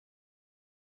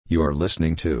You're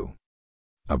listening to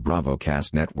a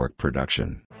BravoCast Network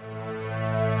production.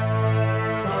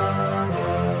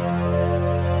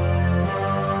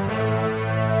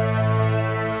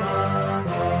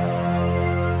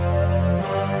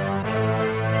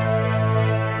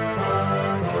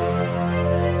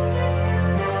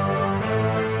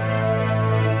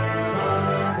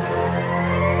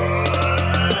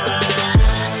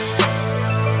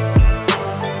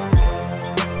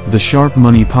 The Sharp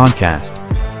Money Podcast,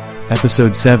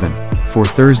 Episode 7, for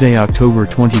Thursday, October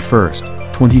 21st,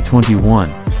 2021.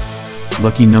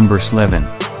 Lucky number 11.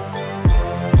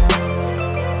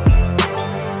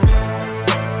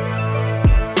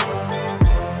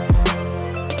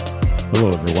 Hello,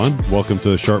 everyone. Welcome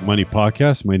to the Sharp Money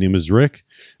Podcast. My name is Rick,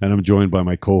 and I'm joined by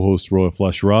my co-host, Roy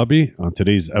Flush Robbie. On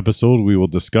today's episode, we will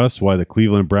discuss why the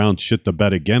Cleveland Browns shit the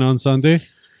bed again on Sunday,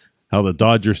 how the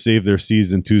Dodgers saved their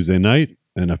season Tuesday night,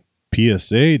 and a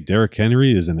PSA, Derrick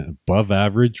Henry is an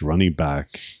above-average running back.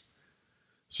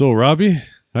 So, Robbie,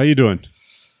 how you doing?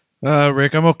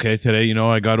 Rick, I'm okay today. You know,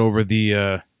 I got over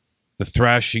the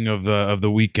thrashing of the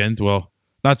weekend. Well,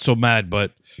 not so mad,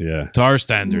 but to our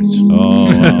standards. Oh,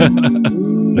 wow.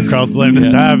 The crowd's letting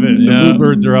us have it. The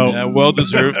Bluebirds are out. Yeah, well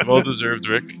deserved,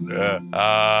 Rick.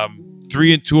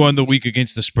 3-2 on the week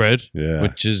against the spread,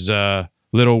 which is a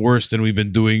little worse than we've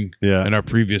been doing in our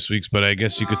previous weeks. But I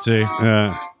guess you could say,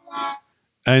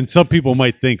 and some people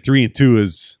might think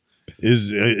 3-2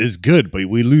 is good, but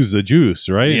we lose the juice,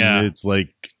 right? Yeah, and it's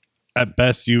like at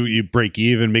best you break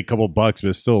even, make a couple bucks, but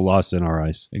it's still a loss in our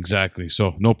eyes. Exactly.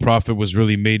 So no profit was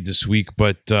really made this week,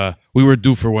 but we were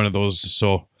due for one of those.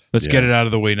 So let's get it out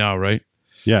of the way now, right?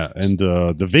 Yeah, and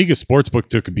the Vegas Sportsbook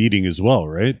took a beating as well,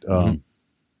 right?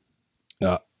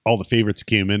 All the favorites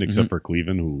came in except for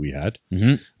Cleveland, who we had,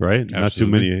 right?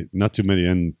 Absolutely. Not too many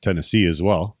in Tennessee as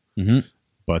well.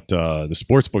 But the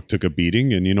sportsbook took a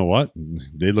beating, and you know what?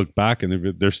 They look back,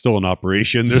 and they're still in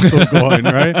operation. They're still going,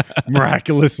 right?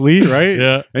 Miraculously, right?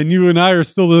 Yeah. And you and I are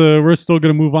still we're still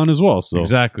going to move on as well. So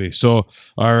exactly. So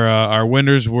our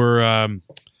winners were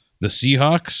the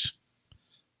Seahawks,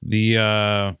 we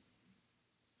have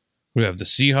the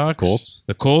Seahawks,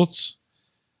 the Colts,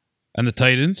 and the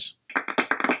Titans.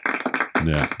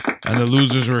 Yeah. And the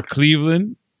losers were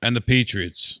Cleveland and the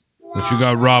Patriots, which we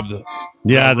got robbed.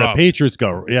 The Patriots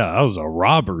that was a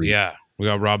robbery. Yeah, we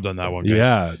got robbed on that one,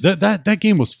 guys. Yeah, that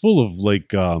game was full of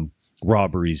like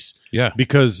robberies. Yeah.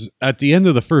 Because at the end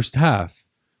of the first half,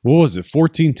 what was it,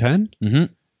 14-10?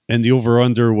 And the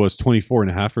over-under was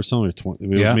 24.5 or something. It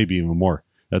was maybe even more.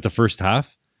 At the first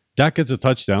half, Dak gets a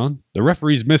touchdown. The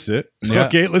referees miss it. Yeah.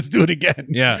 Okay, let's do it again.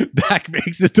 Yeah. Dak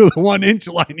makes it to the 1-inch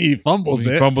line. He fumbles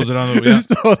it. Fumbles it on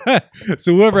the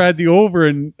so whoever had the over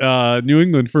in New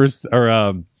England first,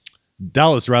 or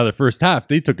Dallas rather, first half,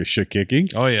 they took a shit kicking.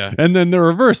 Oh, yeah. And then the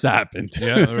reverse happened.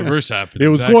 Yeah, the reverse happened. It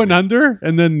was going under,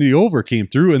 and then the over came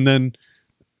through, and then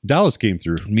Dallas came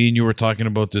through. Me and you were talking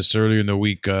about this earlier in the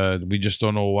week. We just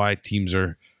don't know why teams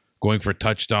are going for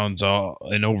touchdowns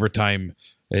in overtime.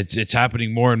 It's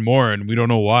happening more and more, and we don't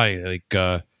know why. Like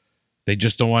they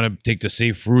just don't want to take the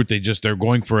safe route. They're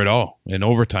going for it all in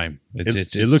overtime.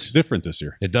 It looks different this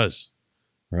year. It does,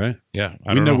 right? Yeah,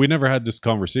 we never had this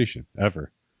conversation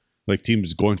ever. Like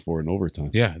teams going for it in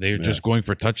overtime. Yeah, they're just going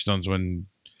for touchdowns when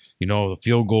the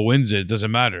field goal wins it. It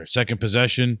doesn't matter. Second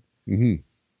possession,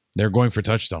 they're going for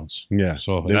touchdowns. Yeah,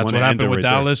 so that's what happened with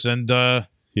Dallas, and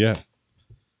that's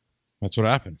what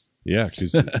happened. Yeah,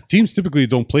 because teams typically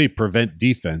don't play prevent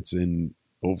defense in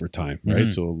overtime,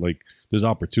 right? So like, there's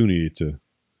opportunity to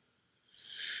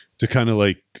kind of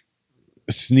like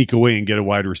sneak away and get a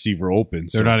wide receiver open.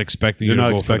 They're not expecting you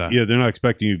to go for that. Yeah, they're not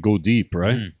expecting you to go deep,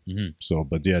 right? So,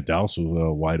 but yeah, Dallas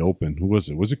was wide open. Who was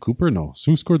it? Was it Cooper? No. So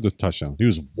who scored the touchdown? He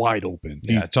was wide open.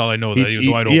 Yeah, that's all I know. That he was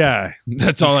wide open. Yeah,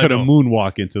 that's all I know. Could have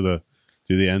moonwalk into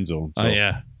the end zone. So.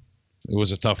 Yeah. It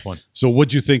was a tough one. So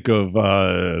what'd you think of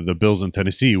the Bills in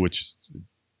Tennessee,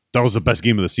 that was the best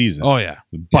game of the season? Oh, yeah.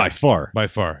 By far.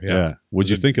 Yeah.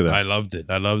 What'd you think of that? I loved it.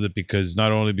 Because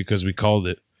not only because we called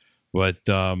it, but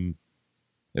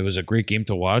it was a great game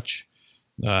to watch.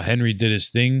 Henry did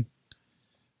his thing.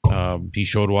 He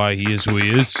showed why he is who he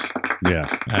is.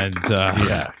 Yeah. And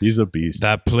he's a beast.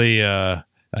 That play, I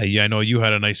know you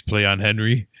had a nice play on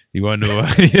Henry. You want to?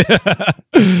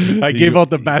 I gave out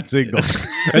the bat signal,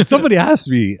 and somebody asked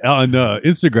me on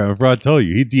Instagram. If I tell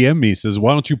you, he DM'd me, says,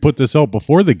 "Why don't you put this out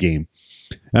before the game?"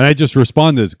 And I just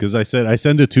responded because I said I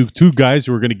send it to two guys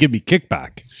who are going to give me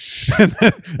kickback. And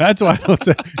that's why I don't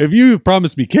say. If you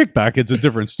promise me kickback, it's a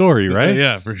different story, right?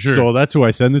 Yeah, for sure. So that's who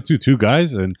I send it to, two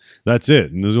guys, and that's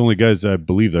it. And there's only guys that I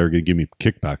believe that are going to give me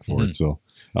kickback for it. So,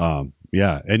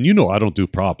 yeah, and I don't do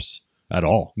props. at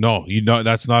all. No, you know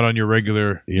that's not on your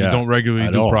regular. Yeah, you don't regularly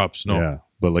at do all. props. No. Yeah,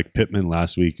 but like Pittman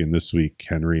last week and this week,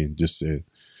 Henry, and just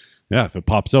yeah, if it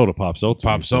pops out, it pops out.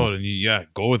 Pops out, and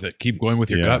go with it. Keep going with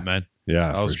your Yeah. gut, man.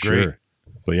 Yeah, That was for great. Sure.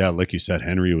 But yeah, like you said,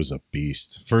 Henry was a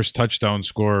beast. First touchdown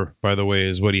score, by the way,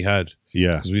 is what he had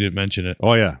Yeah. because we didn't mention it.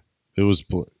 Oh yeah, it was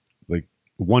like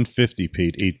 150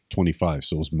 paid 825,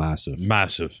 so it was massive.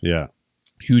 Massive, Yeah,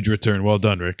 huge return. Well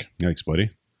done, Rick. thanks, buddy.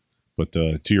 But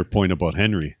to your point about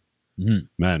Henry, Mhm.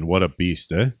 man, what a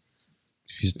beast, eh?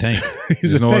 He's a tank.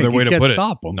 He's There's a no tank. other way You to can't put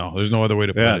stop it. him. No, there's no other way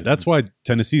to put Yeah, it. that's why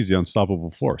Tennessee's the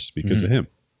unstoppable force because of him.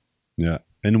 Yeah,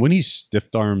 and when he stiff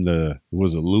armed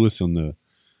was it Lewis on the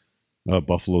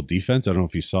Buffalo defense? I don't know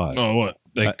if you saw it. Oh, what?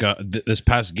 Like this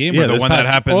past game, Yeah, or the this one past-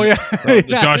 that happened? Oh, yeah.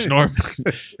 The Josh Norman.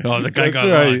 Oh, the guy That's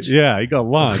got right. launched. Yeah, he got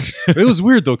launched. It was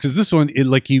weird though because this one,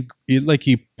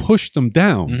 he pushed them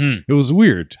down. Mhm. It was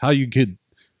weird how you could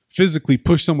physically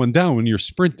push someone down when you're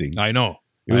sprinting. I know.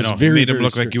 It was I know. very, He made him very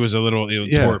look like strict. he was a little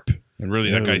Yeah. twerp, and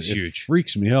really, that guy's It huge.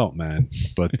 freaks me out, man.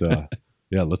 But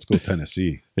yeah, let's go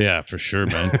Tennessee. Yeah, for sure,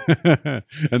 man.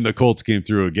 And the Colts came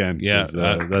through again. Yeah, 'cause,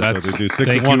 that's what they do. 6-1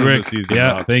 thank you, in the Rick. season.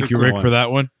 Yeah, now. thank you, Rick, 6-1. for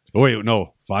that one. Oh, wait,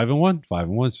 no, 5-1,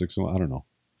 5-1, 6-1. I don't know,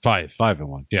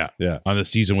 5-1. Yeah, Yeah, on the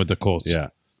season with the Colts. yeah,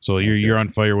 So you're on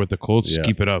fire with the Colts. Just Yeah.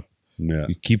 keep it up. yeah.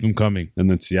 You keep them coming. And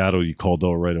then Seattle, you called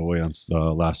out right away on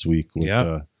last week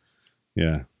with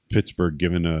Pittsburgh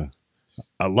giving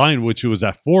a line which was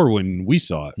at 4 when we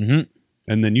saw it, Mm-hmm.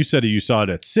 and then you said you saw it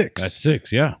at 6. That's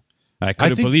 6. Yeah, I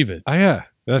couldn't think- believe it. Yeah,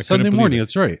 that's Sunday believe morning. it.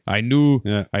 That's right. I knew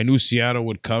Yeah, Seattle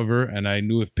would cover, and I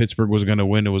knew if Pittsburgh was going to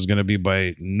win, it was going to be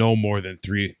by no more than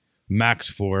 3, max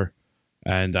 4.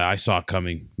 And I saw it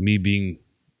coming. Me being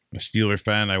a Steeler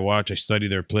fan, I study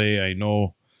their play. I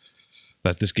know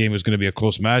that this game was going to be a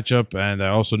close matchup, and I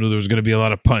also knew there was going to be a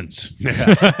lot of punts.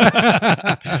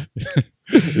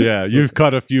 yeah. You've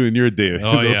caught a few in your day.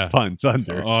 Oh, Those yeah. punts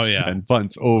under Oh yeah, and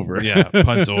punts over. yeah,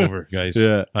 punts over, guys.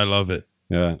 Yeah. I love it.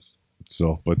 Yeah.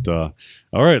 So, but all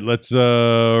right, let's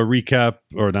recap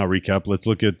or not recap. Let's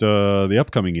look at the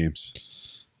upcoming games.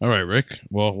 All right, Rick.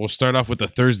 Well, we'll start off with the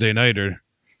Thursday nighter.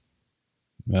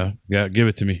 Yeah, give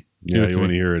it to me. Give Yeah, it you to want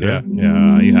to me. hear it? Yeah, eh?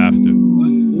 yeah, you have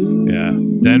to. Yeah,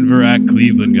 Denver at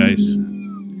Cleveland, guys.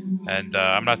 And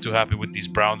I'm not too happy with these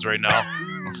Browns right now,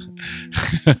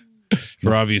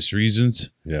 for obvious reasons.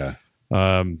 Yeah.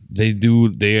 They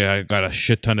got a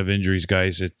shit ton of injuries,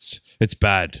 guys. It's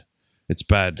bad. It's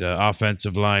bad.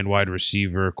 Offensive line, wide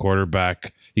receiver,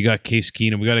 quarterback. You got Case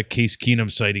Keenum. We got a Case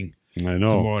Keenum sighting I know.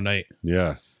 tomorrow night.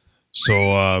 Yeah. So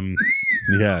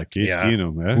Yeah. Case Yeah.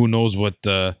 Keenum. Eh? who knows what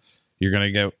you're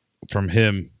gonna get from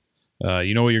him?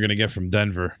 You know what you're gonna get from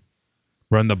Denver.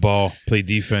 Run the ball, play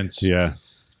defense. Yeah.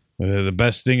 The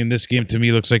best thing in this game to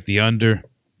me looks like the under,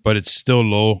 but it's still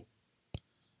low.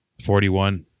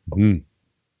 41. Mm.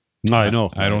 No, I know.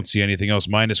 I don't see anything else.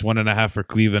 -1.5 for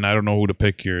Cleveland. I don't know who to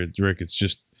pick here, Rick. It's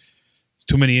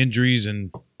too many injuries.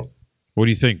 And what do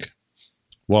you think?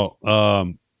 Well,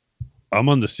 I'm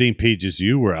on the same page as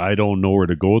you where I don't know where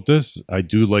to go with this. I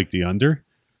do like the under,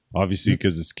 obviously,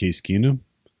 because it's Case Keenum.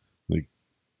 Like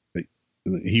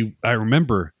I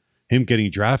remember him getting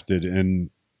drafted and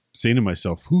saying to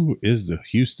myself, who is the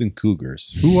Houston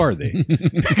Cougars? Who are they?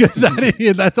 Because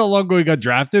that's how long ago he got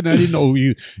drafted. And I didn't know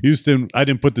Houston. I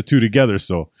didn't put the two together.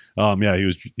 So, yeah,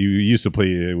 he used to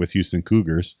play with Houston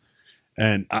Cougars,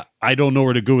 and I don't know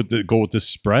where to go with this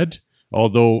spread.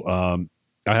 Although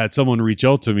I had someone reach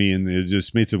out to me and they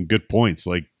just made some good points,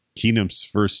 like Keenum's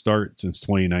first start since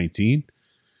 2019,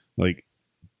 like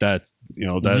that.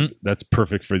 That's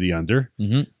perfect for the under.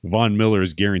 Mm-hmm. Von Miller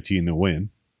is guaranteeing the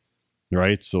win.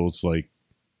 Right, so it's like,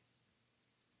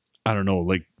 I don't know,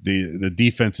 like the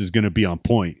defense is going to be on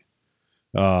point.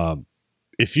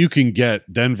 If you can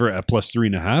get Denver at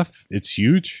 +3.5, it's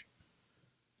huge.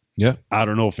 Yeah. I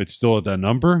don't know if it's still at that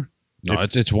number. No,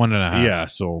 it's 1.5. Yeah,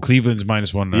 so Cleveland's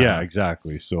 -1.5. yeah,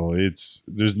 exactly. So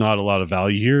there's not a lot of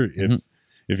value here.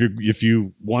 If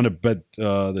you want to bet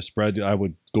the spread, I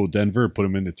would go Denver, put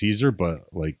them in the teaser, but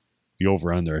like the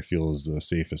over under, I feel is the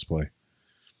safest play.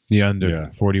 The under, Yeah.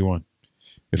 41.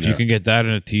 If Yeah. you can get that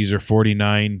in a teaser,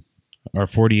 49 or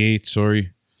 48,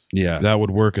 sorry, Yeah, that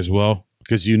would work as well.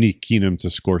 because you need Keenum to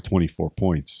score 24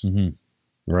 points,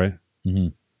 Mm-hmm. right? Mm-hmm.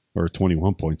 Or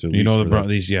 21 points at least. You know, for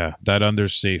that. that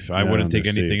under's safe. I Yeah, wouldn't take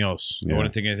under's anything safe. else. Yeah. I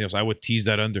wouldn't take anything else. I would tease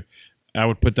that under. I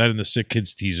would put that in the Sick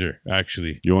Kids teaser,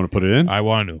 actually. You want to put it in? I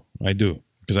want to. I do.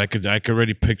 Because I could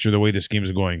already picture the way this game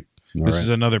is going. All This right. is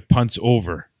another punts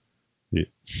over.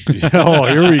 Oh,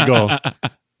 here we go.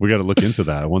 We got to look into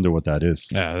that. I wonder what that is.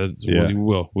 Yeah, Yeah. we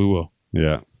will.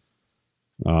 Yeah.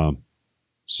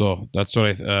 So that's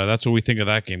what we think of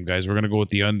that game, guys. We're gonna go with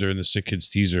the under in the Sick Kids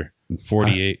teaser,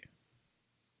 48.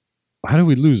 How do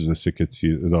we lose the Sick Kids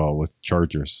with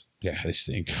Chargers? Yeah, they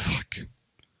stink. Fuck,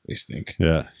 they stink.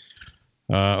 Yeah.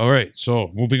 All right, so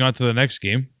moving on to the next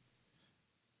game,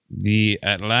 the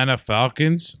Atlanta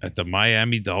Falcons at the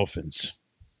Miami Dolphins.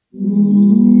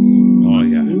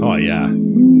 Oh yeah.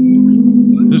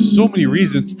 There's so many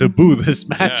reasons to boo this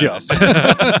matchup.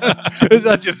 It's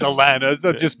not just Atlanta. It's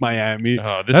not just Miami.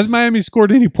 Has Miami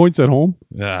scored any points at home?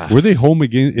 Were they home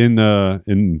again in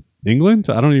England?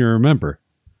 I don't even remember.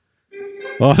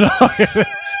 Oh no.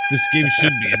 This game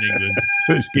should be in England.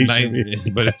 This game should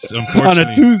be. But it's unfortunately on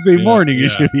a Tuesday morning. It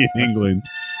should be in England.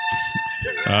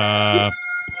 Yeah,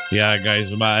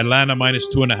 guys. Atlanta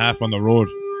 -2.5 on the road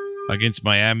against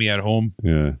Miami at home.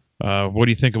 Yeah. What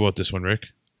do you think about this one, Rick?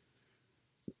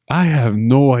 I have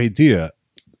no idea.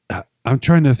 I'm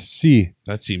trying to see.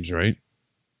 That seems right.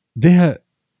 They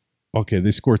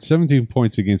scored 17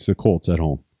 points against the Colts at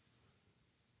home.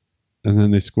 And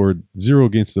then they scored 0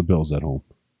 against the Bills at home.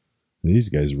 These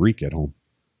guys reek at home.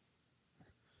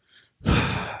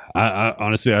 I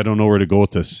honestly, I don't know where to go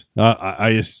with this.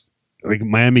 I just, like,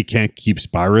 Miami can't keep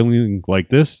spiraling like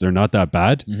this. They're not that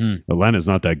bad. Mm-hmm. Atlanta's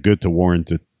not that good to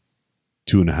warrant a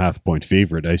 2.5 point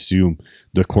favorite. I assume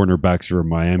the cornerbacks for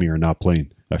Miami are not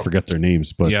playing. I forget their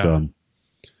names, but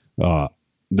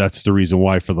that's the reason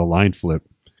why for the line flip,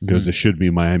 because it should be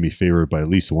Miami favored by at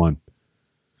least 1.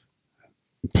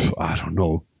 I don't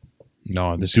know.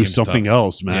 No, this do something tough.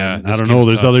 else, man. Yeah, I don't know.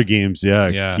 There's tough. other games.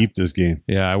 Yeah, keep this game.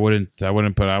 Yeah, I wouldn't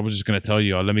put. I was just gonna tell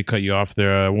you. Let me cut you off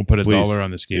there. I won't put Please. $1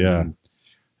 on this game. Yeah,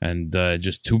 and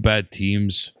just 2 bad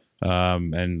teams.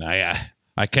 And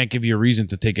I can't give you a reason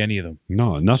to take any of them.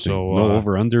 No, nothing. So, no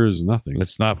over under is nothing.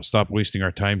 Let's not stop wasting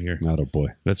our time here. Not a boy.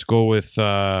 Let's go with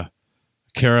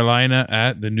Carolina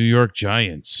at the New York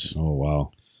Giants. Oh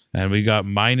wow! And we got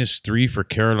 -3 for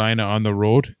Carolina on the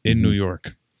road in New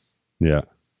York. Yeah.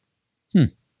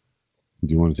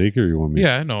 Do you want to take it or you want me?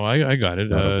 Yeah, no, I got it.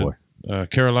 Boy.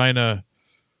 Carolina,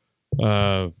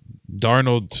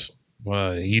 Darnold,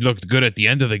 he looked good at the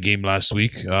end of the game last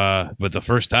week. But the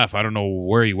first half, I don't know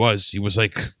where he was. He was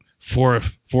like 4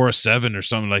 of 7 or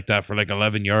something like that for like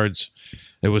 11 yards.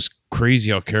 It was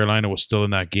crazy how Carolina was still in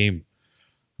that game.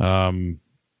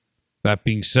 That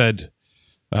being said,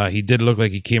 he did look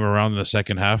like he came around in the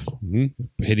second half,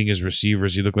 hitting his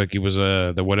receivers. He looked like he was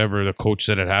whatever the coach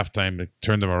said at halftime that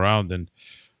turned them around, and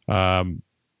that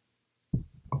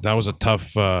was a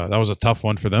tough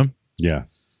one for them. Yeah,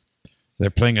 they're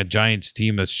playing a Giants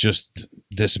team that's just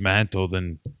dismantled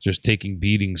and just taking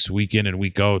beatings week in and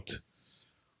week out.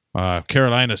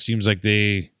 Carolina seems like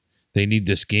they need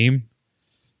this game.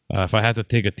 If I had to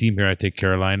take a team here, I'd take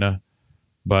Carolina,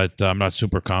 but I'm not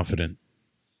super confident.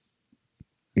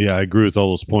 Yeah, I agree with all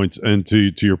those points. And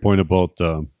to your point about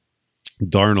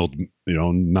Darnold,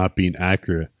 not being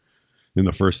accurate in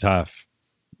the first half,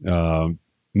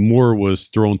 Moore was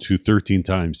thrown to 13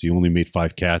 times. He only made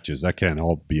 5 catches. That can't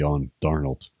all be on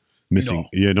Darnold missing. No.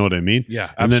 You know what I mean?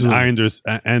 Yeah, absolutely. And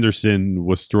then Anderson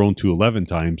was thrown to 11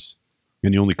 times,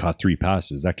 and he only caught 3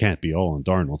 passes. That can't be all on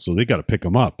Darnold. So they got to pick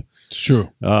him up. It's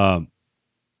true.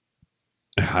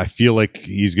 I feel like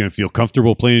he's going to feel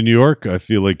comfortable playing in New York. I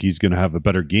feel like he's going to have a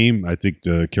better game. I think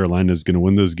Carolina is going to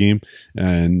win this game.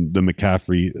 And the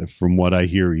McCaffrey, from what I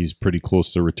hear, he's pretty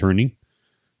close to returning.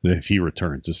 If he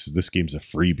returns, this game's a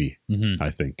freebie, I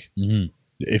think. Mm-hmm.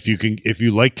 If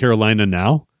you like Carolina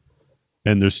now,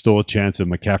 and there's still a chance that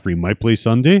McCaffrey might play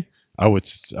Sunday, I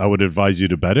would advise you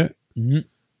to bet it. Mm-hmm.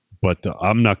 But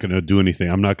I'm not going to do anything.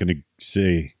 I'm not going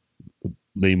to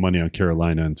lay money on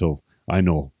Carolina until I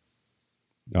know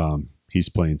he's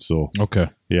playing. So okay,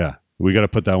 yeah, we got to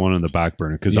put that one on the back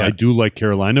burner because I do like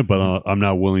Carolina, but I'm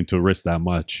not willing to risk that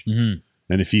much. Mm-hmm.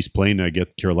 And if he's playing, I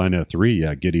get Carolina at 3.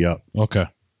 Yeah, giddy up. Okay.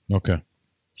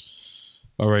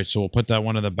 All right, so we'll put that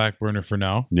one on the back burner for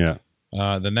now. Yeah.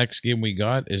 The next game we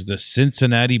got is the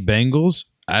Cincinnati Bengals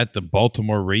at the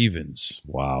Baltimore Ravens.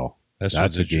 Wow, that's a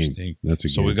interesting. Game. That's a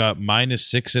game. So we got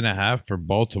 -6.5 for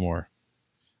Baltimore.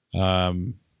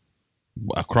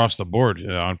 Across the board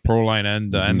on ProLine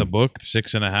and the book,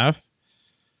 6.5.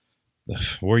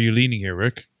 Where are you leaning here,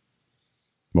 Rick?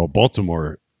 Well,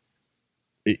 Baltimore,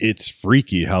 it's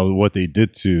freaky what they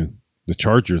did to the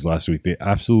Chargers last week. They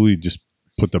absolutely just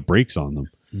put the brakes on them.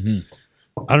 Mm-hmm.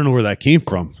 I don't know where that came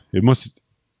from.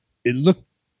 It looked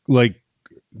like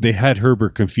they had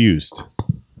Herbert confused.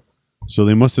 So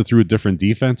they must have threw a different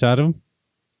defense at him,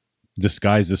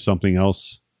 disguised as something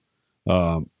else.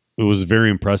 It was very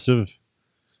impressive.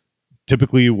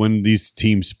 Typically, when these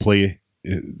teams play,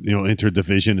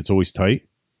 interdivision, it's always tight.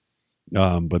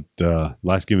 But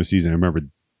last game of the season, I remember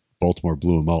Baltimore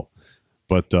blew them out.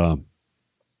 But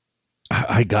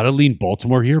I gotta lean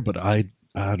Baltimore here, but I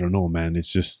don't know, man.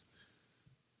 It's just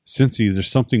Cincy,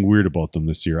 there's something weird about them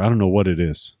this year. I don't know what it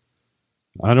is.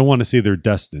 I don't want to say they're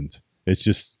destined. It's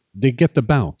just they get the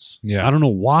bounce. Yeah. I don't know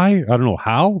why. I don't know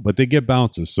how, but they get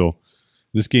bounces. So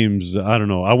this game's, I don't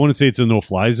know. I wouldn't say it's a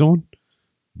no-fly zone,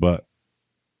 but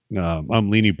I'm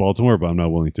leaning Baltimore, but I'm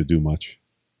not willing to do much.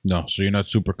 No, so you're not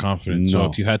super confident. So No.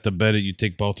 if you had to bet it, you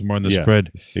take Baltimore on the Yeah,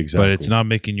 spread, Exactly. but it's not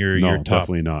making your top.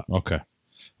 Definitely not. Okay.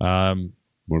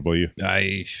 What about you?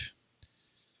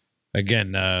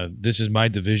 This is my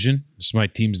division. This is my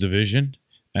team's division,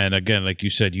 and again, like you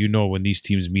said, when these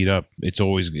teams meet up, it's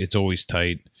always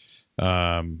tight.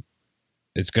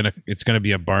 It's gonna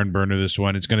be a barn burner. This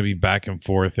one, it's gonna be back and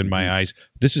forth in my eyes.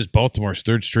 This is Baltimore's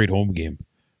third straight home game,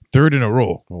 third in a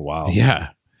row. Oh, wow. Yeah,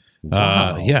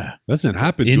 Wow. yeah. Doesn't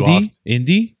happen too often.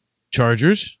 Indy,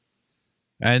 Chargers,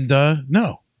 and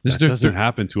no, this That doesn't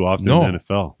happen too often No. in the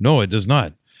NFL. No, it does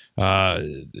not.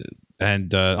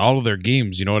 And all of their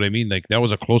games, you know what I mean? Like, that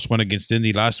was a close one against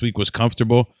Indy. Last week was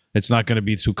comfortable. It's not going to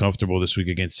be too comfortable this week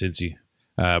against Cincy.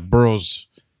 Burrows,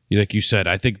 like you said,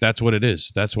 I think that's what it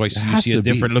is. That's why you has see a to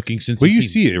be. different looking Cincy Well, you team.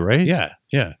 see it, right? Yeah,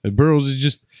 yeah. Burrows is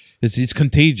just, it's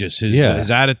contagious.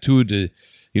 His attitude,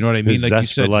 you know what I mean? His Like you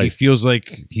zest for said, he life. feels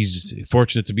like he's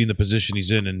fortunate to be in the position he's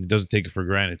in, and he doesn't take it for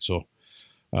granted. So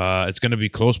it's going to be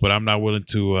close, but I'm not willing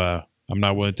to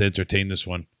entertain this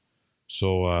one.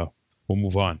 So we'll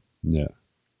move on. Yeah.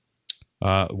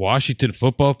 Washington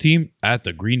football team at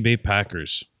the Green Bay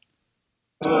Packers,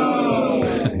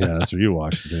 Yeah, that's for you,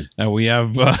 Washington. and we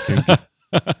have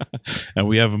and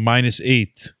we have a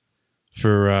 -8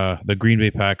 for the Green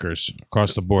Bay Packers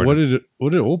across the board. What did it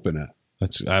open at?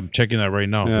 I'm checking that right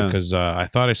now Yeah. because I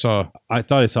thought I saw I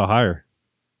thought I saw higher.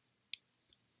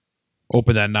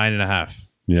 open at 9.5,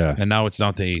 Yeah. and now it's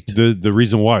down to 8. The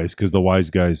reason why is because the wise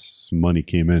guys' money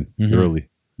came in Mhm. early.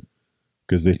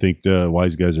 Because they think the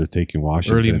wise guys are taking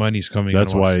Washington. Early money's coming.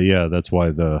 That's in why, Washington. that's why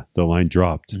the line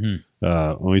dropped. Mhm.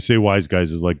 When we say wise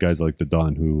guys, is like guys like the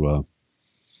Don who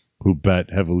bet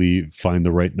heavily, find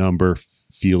the right number,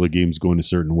 feel a game's going a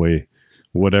certain way,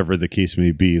 whatever the case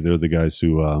may be. They're the guys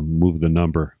who move the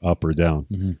number up or down.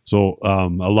 Mhm. So a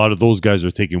lot of those guys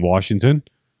are taking Washington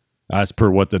as per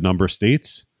what the number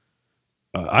states.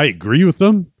 I agree with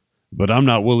them, but I'm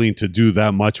not willing to do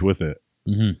that much with it.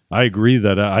 Mhm. I agree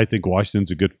that I think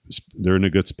Washington's they're in a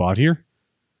good spot here,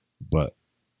 but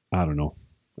I don't know.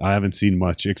 I haven't seen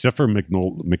much except for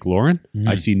McLaurin. Mhm.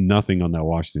 I see nothing on that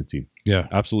Washington team. Yeah,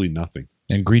 Absolutely nothing.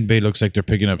 and Green Bay looks like they're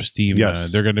picking up steam.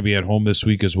 Yes. They're going to be at home this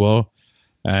week as well.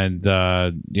 And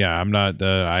I'm not.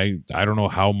 I don't know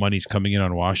how money's coming in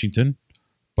on Washington,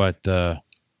 but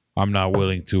I'm not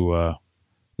willing to.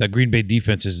 That Green Bay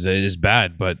defense is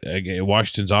bad, but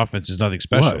Washington's offense is nothing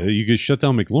special. What? You could shut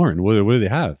down McLaurin. What do they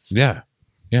have? Yeah,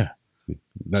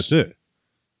 That's it.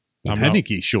 I'm And not-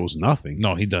 Heineke shows nothing.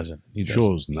 no, he doesn't. He doesn't.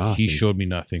 shows nothing. He showed me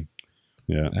nothing,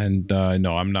 Yeah. and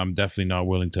no, I'm definitely not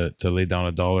willing to lay down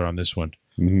 $1 on this one.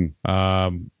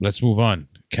 Mhm. Let's move on.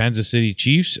 Kansas City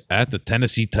Chiefs at the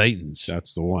Tennessee Titans.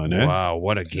 That's the one, eh? Wow,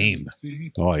 what a game!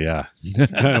 Oh, yeah.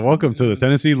 Welcome to the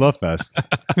Tennessee Love Fest.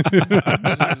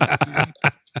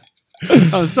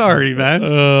 I'm sorry, man.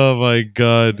 Oh my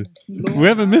God, We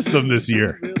haven't missed them this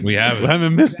year. we We have it.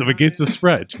 haven't missed them against the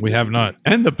spread We have not.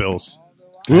 and the Bills.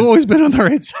 We've always been on the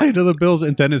right side of the Bills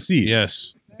in Tennessee.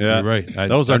 Yes, Yeah. you're right.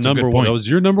 That was our number one. That was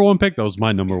your number one pick. That was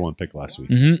my number one pick last week.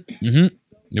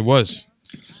 It was.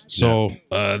 So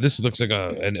this looks like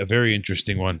a very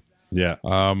interesting one. Yeah.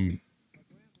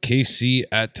 KC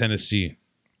at Tennessee.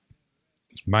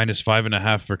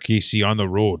 -5.5 for KC on the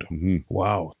road. Mhm.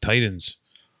 Wow, Titans.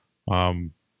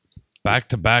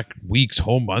 Back-to-back weeks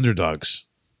home underdogs.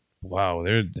 Wow,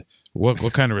 they're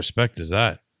what kind of respect is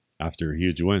that After a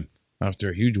huge win. after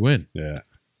a huge win? Yeah.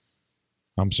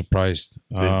 I'm surprised.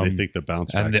 They think the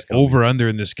bounce back and the over-under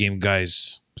in this game,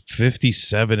 guys,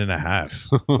 57.5.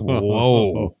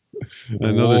 Whoa.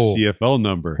 Another Whoa. CFL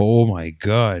number. Oh my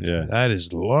God. Yeah. That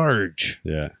is large.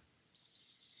 Yeah.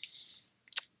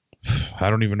 I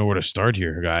don't even know where to start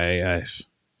here, guy.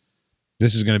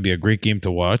 This is going to be a great game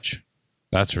to watch.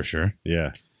 That's for sure.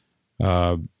 Yeah.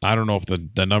 I don't know if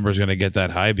the number is going to get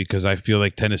that high because I feel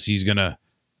like Tennessee's going to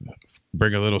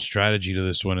bring a little strategy to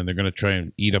this one, and they're going to try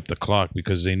and eat up the clock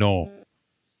because they know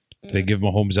if they give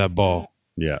Mahomes that ball,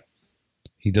 Yeah.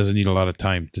 he doesn't need a lot of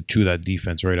time to chew that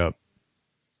defense right up.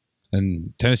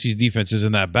 And Tennessee's defense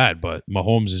isn't that bad, but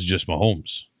Mahomes is just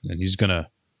Mahomes, and he's gonna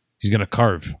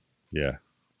carve. Yeah.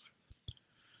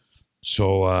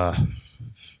 So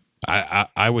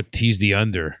I would tease the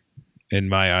under in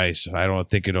my eyes. I don't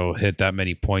think it'll hit that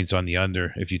many points on the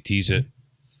under if you tease it.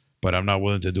 But I'm not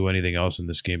willing to do anything else in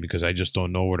this game because I just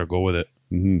don't know where to go with it.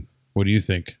 Mm-hmm. What do you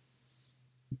think?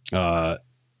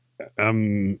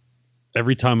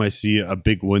 Every time I see a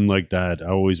big win like that, I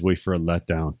always wait for a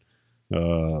letdown.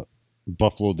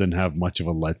 Buffalo didn't have much of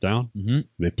a letdown. Mm-hmm.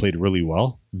 They played really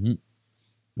well. Mm-hmm.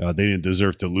 They didn't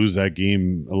deserve to lose that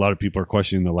game. A lot of people are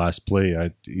questioning the last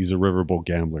play. He's a riverboat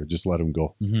gambler. Just let him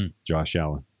go. Mm-hmm. Josh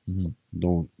Allen. Mm-hmm.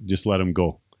 Don't just let him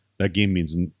go. That game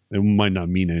means it might not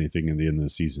mean anything in the end of the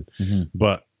season. Mm-hmm.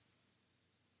 But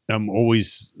I'm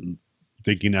always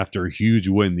thinking after a huge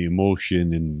win, the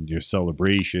emotion and your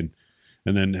celebration,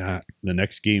 and then the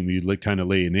next game you kind of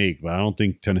lay an egg. But I don't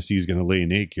think Tennessee's going to lay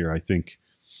an egg here. I think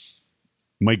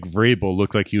Mike Vrabel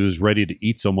looked like he was ready to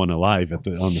eat someone alive on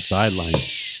the sideline.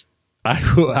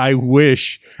 I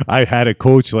wish I had a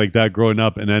coach like that growing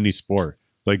up in any sport,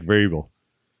 like Vrabel.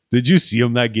 Did you see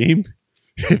him that game?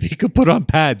 If he could put on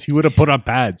pads, he would have put on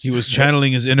pads. He was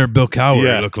channeling his inner Bill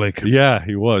Cowher, it looked like. Yeah,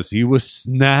 he was. He was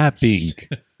snapping.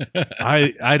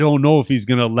 I don't know if he's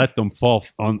going to let them fall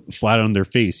flat on their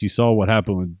face. You saw what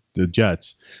happened with the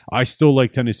Jets. I still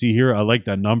like Tennessee here. I like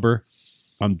that number.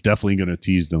 I'm definitely going to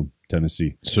tease them,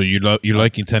 Tennessee. So you're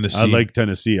liking Tennessee? I like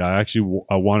Tennessee. I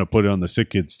want to put it on the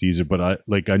Sick Kids teaser, but I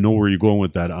know where you're going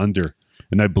with that under,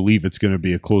 and I believe it's going to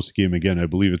be a close game again. I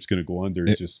believe it's going to go under.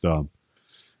 It's just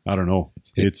I don't know.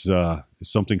 It's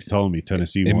something's telling me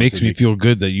Tennessee. It makes me feel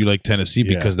good that you like Tennessee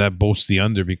because Yeah. that boasts the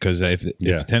under. Because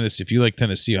if you like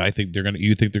Tennessee, I think they're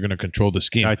gonna control this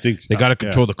game. I think they got to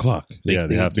control the clock. They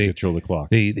have to control the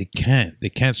clock. They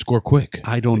can't score quick.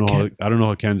 I don't know. I don't know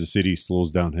how Kansas City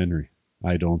slows down Henry.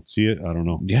 I don't see it. I don't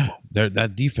know. Yeah,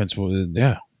 that defense will.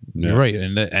 Yeah, you're right.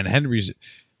 And Henry's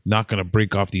not going to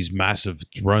break off these massive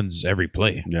runs every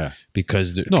play. Yeah,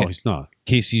 because he's not.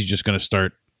 Casey's just going to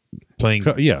start playing.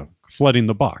 Flooding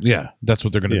the box. Yeah, that's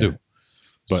what they're going to do.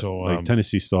 But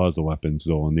Tennessee still has the weapons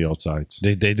though on the outsides.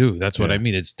 They do. That's what I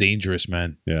mean. It's dangerous,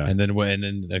 man. Yeah. And then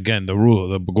again, the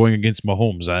rule of going against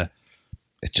Mahomes.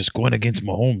 It's just going against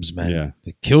Mahomes, man. Yeah.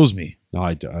 It kills me.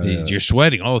 No, You're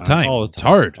sweating all the time. It's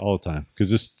hard. All the time.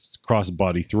 Because this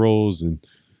cross-body throws and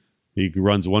he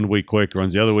runs one way quick,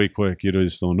 runs the other way quick. You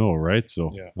just don't know, right?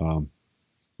 So,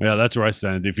 that's where I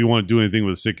stand. If you want to do anything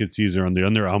with Sick Kid Caesar on the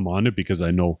under, I'm on it because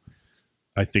I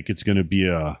think it's going to be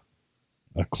a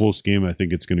close game. I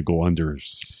think it's going to go under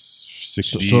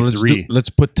 63. So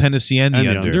let's put Tennessee and the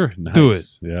under. Nice. Do it.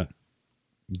 Yeah.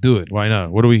 Do it. Why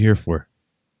not? What are we here for?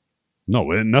 No,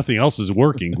 nothing else is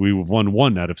working. We've won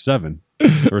 1 out of 7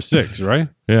 or 6, right?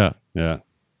 Yeah. Yeah.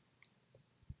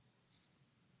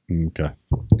 Okay.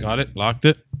 Got it? Locked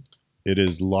it? It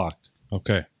is locked.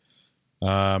 Okay.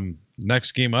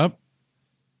 Next game up,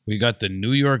 we got the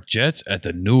New York Jets at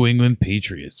the New England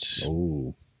Patriots.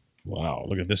 Oh. Wow.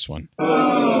 Look at this one. We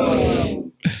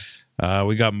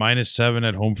got -7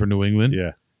 at home for New England.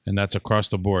 Yeah. And that's across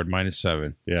the board,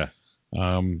 -7. Yeah.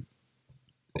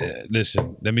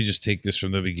 Listen, let me just take this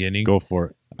from the beginning. Go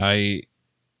for it.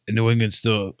 New England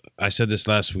still, I said this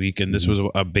last week, and this was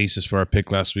a basis for our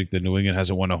pick last week, that New England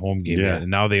hasn't won a home game yet. And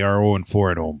now they are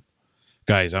 0-4 at home.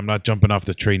 Guys, I'm not jumping off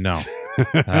the train now.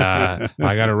 I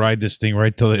got to ride this thing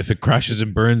right till if it crashes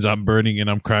and burns, I'm burning and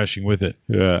I'm crashing with it.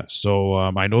 Yeah. So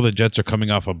I know the Jets are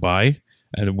coming off a bye,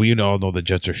 and we all know the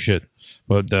Jets are shit.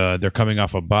 But they're coming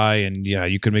off a bye, and yeah,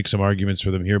 you can make some arguments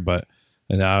for them here, but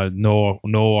no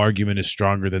argument is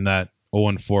stronger than that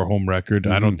 0-4 home record.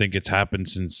 I don't think it's happened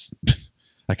since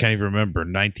I can't even remember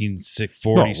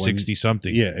 1940, 60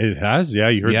 something. Yeah, it has. Yeah,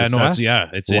 you heard.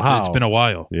 It's been a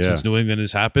while since New England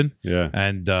has happened. Yeah,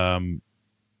 and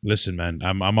listen, man,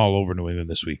 I'm all over New England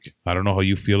this week. I don't know how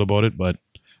you feel about it, but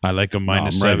I like them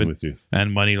 -7 with you.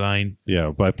 and money line.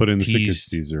 Yeah, but I put in the sickest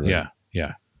teaser. Right?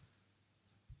 Yeah.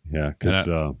 Because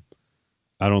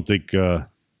I don't think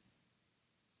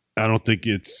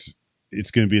it's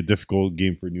going to be a difficult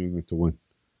game for New England to win.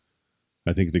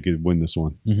 I think they could win this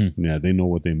one. Mm-hmm. Yeah, they know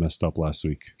what they messed up last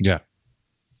week. Yeah.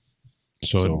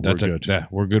 So that's we're good.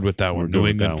 We're good with that one. New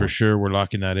England for sure. We're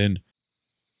locking that in.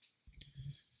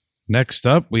 Next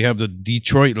up, we have the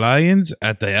Detroit Lions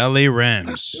at the LA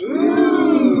Rams.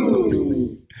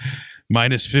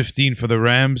 -15 for the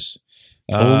Rams.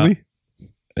 Only?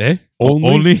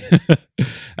 Only?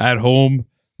 At home.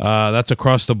 That's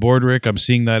across the board, Rick. I'm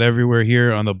seeing that everywhere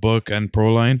here on the book and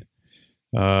Pro Line.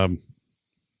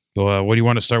 What do you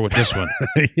want to start with this one?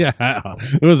 Yeah,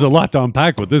 there was a lot to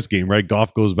unpack with this game, right?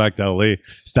 Goff goes back to LA.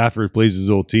 Stafford plays his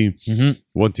old team. Mm-hmm.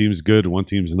 One team's good, one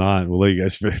team's not. We'll let you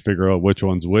guys figure out which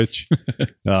one's which.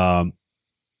 It's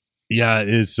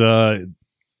the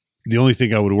only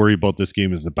thing I would worry about this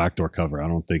game is the backdoor cover. I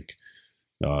don't think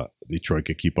Detroit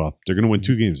could keep up. They're going to win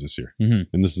 2 games this year, Mhm.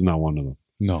 and this is not one of them.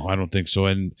 No, I don't think so.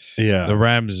 And Yeah, the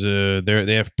Rams,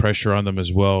 they have pressure on them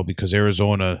as well because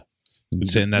Arizona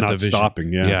is in that not division.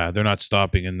 stopping. Yeah, They're not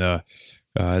stopping. And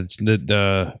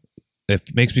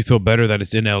it makes me feel better that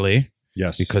it's in LA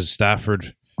yes, because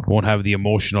Stafford won't have the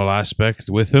emotional aspect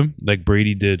with him like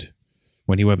Brady did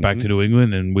when he went back to New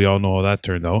England, and we all know how that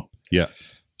turned out. yeah,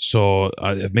 So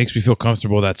it makes me feel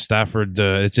comfortable that Stafford,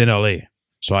 it's in LA.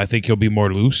 So I think he'll be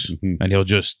more loose and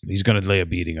he's going to lay a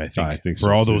beating, I think. I think for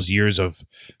so, all too. those years of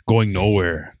going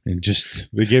nowhere and just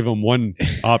they gave him one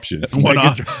option.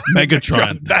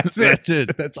 Megatron. That's it. That's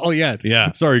it. That's all he had.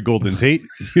 Yeah. Sorry, Golden Tate.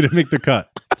 You didn't make the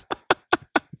cut.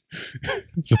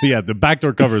 So yeah, the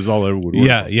backdoor cover is all it would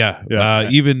work. Yeah.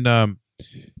 Even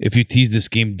if you tease this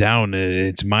game down,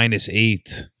 it's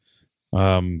 -8.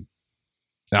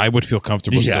 I would feel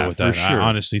comfortable still with for that. sure.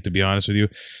 Honestly, to be honest with you,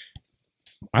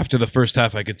 after the first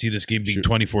half, I could see this game being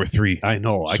 24-3. I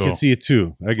know. I So- can see it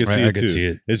too. I can see I it could too. see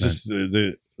it. It's just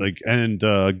and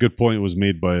a good point was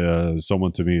made by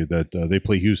someone to me that they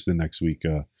play Houston next week,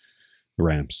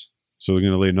 Rams. So they're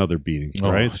going to lay another beating,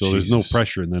 Oh, right? So there's no Jesus.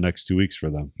 pressure in the next 2 weeks for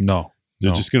them. No.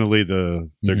 They're just going to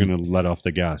they're going to let off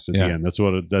the gas at Yeah. the end. That's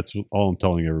all I'm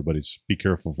telling everybody. Just be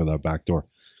careful for that back door.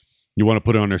 You want to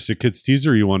put it on our Sick Kids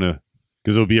teaser, or you want to,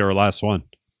 because it'll be our last one.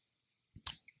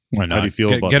 Why not? How do you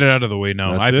feel about get it out of the way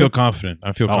now. That's I feel it? confident.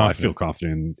 I feel confident. I feel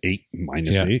confident in 8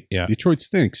 minus Yeah, 8. yeah. Detroit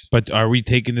stinks. But are we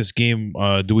taking this game?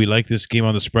 Do we like this game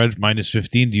on the spread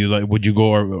 -15? Do you like? Would you go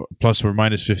or plus or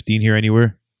 -15 here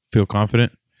anywhere? Feel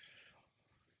confident?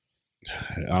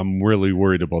 I'm really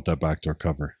worried about that backdoor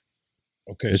cover.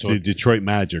 Okay, It's the Detroit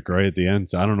Magic, right? At the end.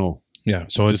 So I don't know. yeah.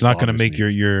 So it's just not going to bothers make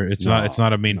me. your. It's No,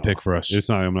 not a main no. pick for us. It's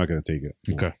not. I'm not going to take it.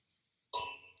 No. Okay.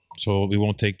 So we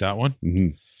won't take that one.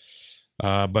 Mhm.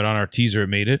 But on our teaser, it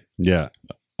made it. Yeah.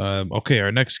 Okay,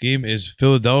 our next game is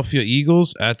Philadelphia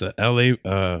Eagles at the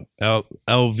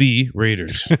LV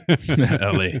Raiders.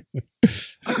 LA.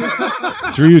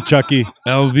 It's for you, Chucky.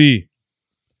 LV.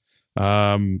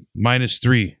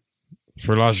 -3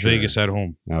 for Las Sure. Vegas at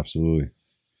home. Absolutely.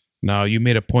 Now, you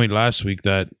made a point last week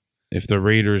that if the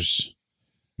Raiders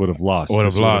Would have lost. would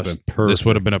have This would lost, been perfect. this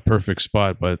would have been a perfect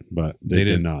spot, but But they they did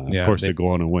didn't. not. Of Yeah, course, they- they go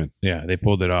on and win. yeah, they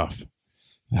pulled it off.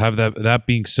 Have that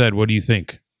being said, what do you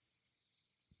think?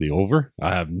 The over?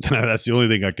 I have. That's the only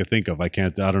thing I could think of. I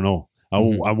can't. I don't know. I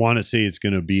want to say it's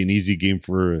going to be an easy game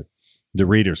for the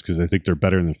Raiders because I think they're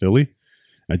better than Philly.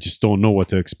 I just don't know what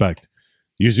to expect.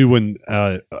 Usually, when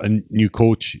a new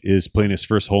coach is playing his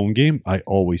first home game, I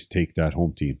always take that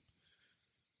home team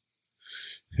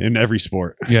in every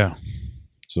sport. Yeah,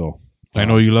 So I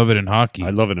know you love it in hockey. I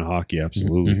love it in hockey.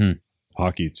 Absolutely, Mhm.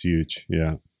 hockey. It's huge.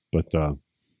 Yeah, but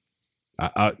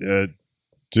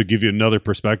to give you another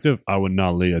perspective, I would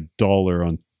not lay $1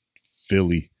 on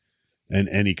Philly in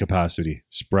any capacity.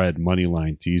 Spread, money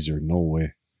line, teaser. No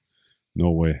way.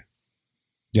 No way.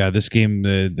 Yeah, this game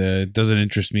doesn't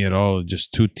interest me at all.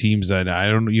 Just two teams that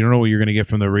you don't know what you're going to get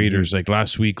from the Raiders. Like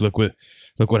last week, look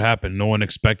what happened. No one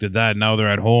expected that. Now they're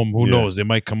at home. Who Yeah. knows? They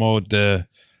might come out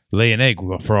lay an egg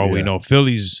for all we Yeah. know.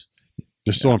 Philly's.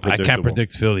 They're so I unpredictable. can't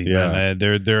predict Philly. Yeah. Man.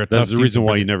 They're a tough That's the team reason to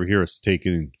why you predict. never hear us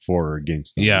taking for or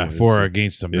against them. Yeah, It's- for or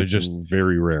against them. They're It's just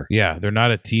very rare. they're not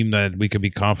a team that we could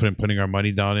be confident putting our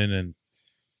money down in, and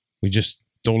we just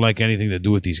don't like anything to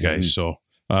do with these guys. Mm-hmm.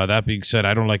 So that being said,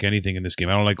 I don't like anything in this game.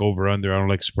 I don't like over under. I don't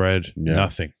like spread. Yeah.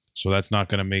 Nothing. So that's not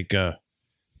going to make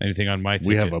anything on my ticket.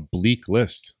 We have a bleak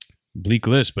list. bleak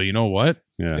list, but you know what?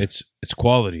 Yeah, It's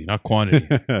quality, not quantity.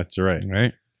 that's right.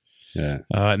 Right. Yeah,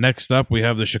 Next up, we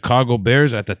have the Chicago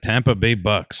Bears at the Tampa Bay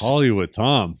Bucks. Hollywood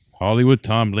Tom. Hollywood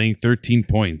Tom laying 13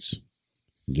 points,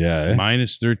 Yeah,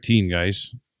 minus 13,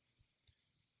 guys.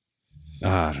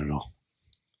 I don't know.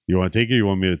 You want to take it? Or you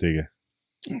want me to take it?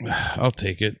 I'll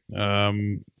take it.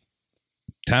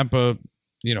 Tampa,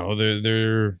 you know,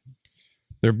 they're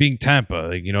being Tampa.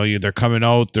 Like, you know, they're coming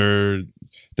out. They're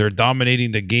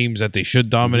dominating the games that they should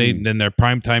dominate, and then their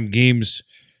primetime games,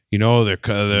 you know,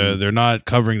 they're not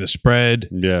covering the spread.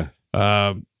 Yeah,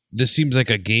 This seems like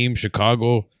a game,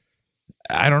 Chicago.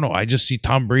 I don't know. I just see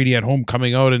Tom Brady at home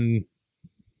coming out and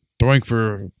throwing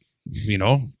for, you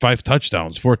know, 4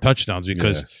 touchdowns,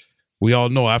 because we all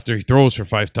know after he throws for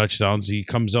 5 touchdowns, he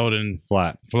comes out and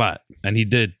flat. and he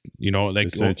did, you know, like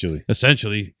Essentially.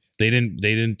 they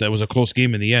didn't. That was a close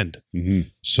game in the end. Mm-hmm.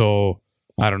 So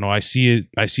I don't know. I see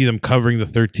them covering the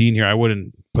 13 here. I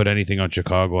wouldn't put anything on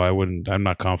Chicago. I'm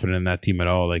not confident in that team at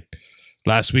all. Like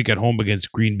last week at home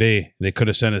against Green Bay, they could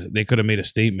have made a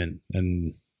statement,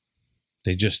 and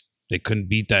they couldn't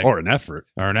beat that Or an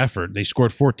effort. They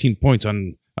scored 14 points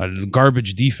on a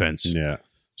garbage defense. Yeah.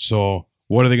 So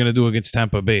what are they going to do against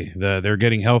Tampa Bay? They're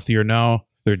getting healthier now.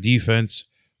 Their defense,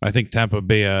 I think Tampa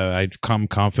Bay, I'd come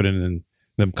confident in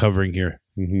them covering here.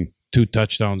 Mm-hmm. 2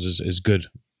 touchdowns is good.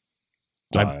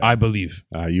 I believe.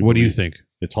 What do you think?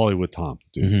 It's Hollywood Tom,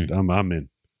 dude. Mhm. I'm in.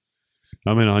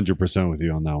 I'm in 100% with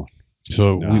you on that one.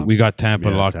 So No. we got Tampa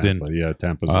Yeah, locked Tampa. in. Yeah,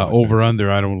 Tampa's locked in. Over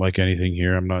under, I don't like anything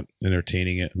here. I'm not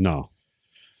entertaining it. No.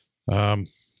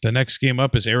 The next game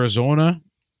up is Arizona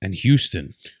and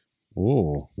Houston.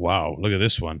 Oh, Wow, look at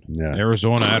this one. yeah.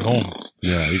 Arizona at home.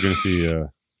 Yeah, you're going to see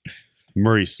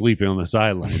Murray sleeping on the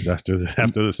sidelines after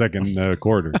the second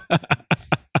quarter.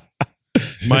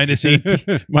 Minus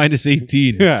 18. Minus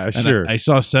 18. Yeah, And sure. I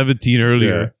saw 17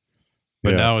 earlier, Yeah. but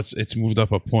Yeah. now it's moved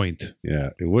up a point. Yeah,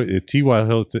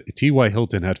 T.Y.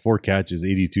 Hilton had 4 catches,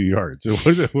 82 yards. So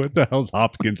what the hell's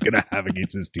Hopkins gonna have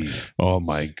against his team? Oh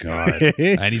my god!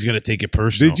 Did And he's gonna take it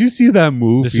personal. you see that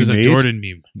move? This he is a made? Jordan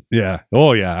meme, Yeah.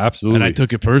 Oh yeah, absolutely. and I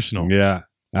took it personal. Yeah,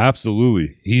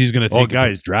 absolutely. He's gonna take. Oh it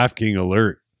guys, DraftKings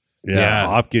alert. Yeah, Yeah.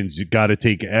 Hopkins, you got to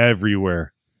take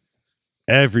everywhere.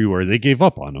 Everywhere. They gave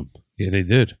up on him. Yeah, they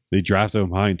did. They drafted him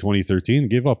high in 2013,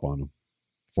 gave up on him.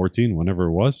 14, whenever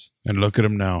it was. And look at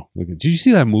him now. Did you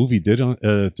see that move he did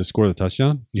to score the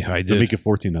touchdown? Yeah, I To did. make it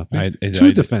 14-0. I 2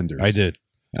 did. defenders. I did.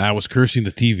 I was cursing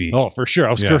the TV. Oh, for sure. I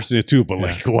was Yeah. cursing it too, but Yeah.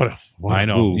 like, what I a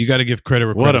know. move. You got to give credit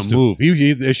where What a credit's due. move.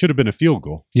 It should have been a field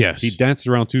goal. Yes. He danced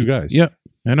around 2 guys. Yeah,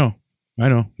 I know.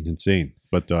 Insane.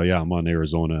 But yeah, I'm on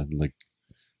Arizona. Like,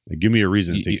 give me a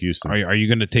reason to take Houston. Are you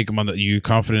going to take him on the? You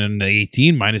confident in the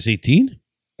 18 minus 18?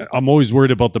 I'm always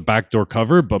worried about the backdoor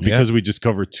cover, but Yeah. because we just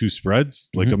covered 2 spreads,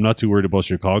 like Mhm. I'm not too worried about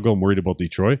Chicago. I'm worried about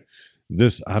Detroit.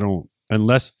 This, I don't,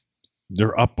 unless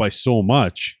they're up by so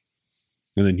much,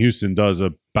 and then Houston does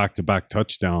a back-to-back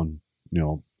touchdown,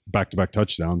 back-to-back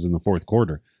touchdowns in the fourth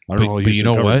quarter. I don't know how But you Houston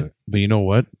know covers what? it. But you know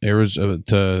what?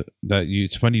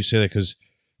 It's funny you say that because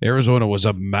Arizona was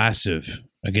up massive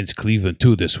against Cleveland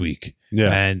too this week.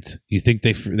 Yeah. And you think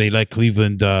they let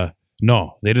Cleveland?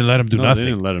 No, they didn't let them do No, nothing. They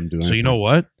didn't let him do anything. So you know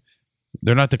what?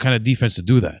 They're not the kind of defense to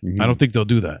do that. Mhm. I don't think they'll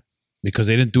do that because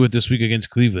they didn't do it this week against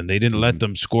Cleveland. They didn't let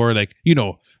them score in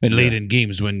late in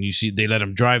games when you see they let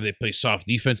them drive. They play soft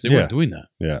defense. They Yeah. weren't doing that.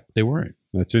 Yeah. They weren't.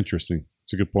 That's interesting.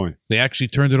 It's a good point. They actually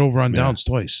turned it over on Yeah. downs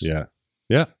twice. Yeah.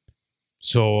 Yeah.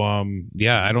 So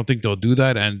I don't think they'll do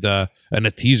that. And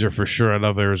a teaser for sure. I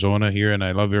love Arizona here, and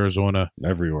I love Arizona.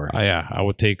 Everywhere. I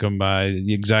would take them.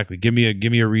 Exactly. Give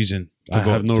me a reason to I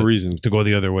go. have no reason. to go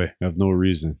the other way. I have no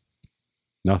reason.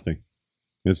 Nothing.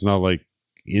 It's not like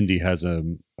Indy has a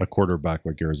quarterback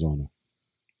like Arizona.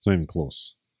 It's not even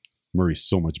close. Murray's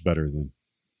so much better than,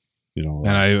 And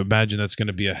I imagine that's going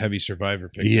to be a heavy survivor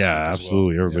pick. this yeah, week as well.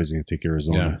 absolutely. Everybody's going to take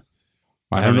Arizona. Yeah.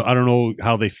 I don't know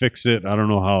how they fix it. I don't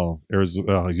know how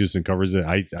Houston covers it.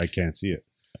 I can't see it.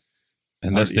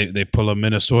 Unless they pull a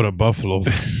Minnesota Buffalo.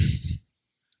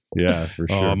 Yeah, for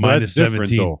Oh, sure. But minus that's different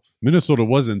 17. though. Minnesota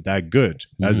wasn't that good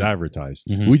as Mhm. advertised.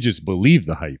 Mhm. We just believe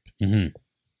the hype. hmm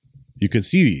You can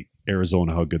see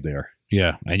Arizona how good they are.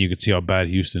 Yeah, and you can see how bad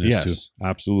Houston is Yes,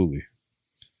 absolutely. too.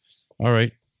 All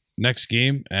right, next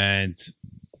game, and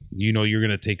you're going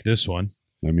to take this one.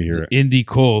 Let me hear The it. Indy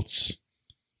Colts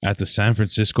at the San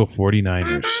Francisco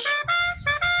 49ers.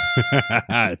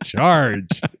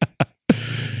 Charge.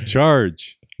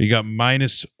 Charge. You got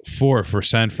 -4 for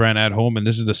San Fran at home, and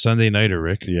this is the Sunday nighter,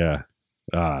 Rick. Yeah.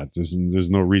 There's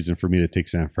no reason for me to take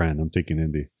San Fran. I'm taking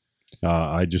Indy.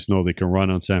 I just know they can run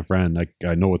on San Fran.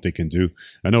 I know what they can do.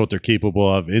 I know what they're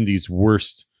capable of. Indy's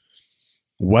worst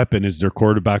weapon is their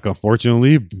quarterback,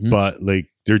 unfortunately, but like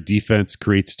their defense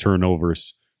creates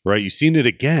turnovers, right? You've seen it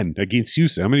again against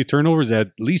Houston. How many turnovers? They had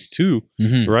at least 2,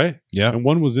 right? Yeah. And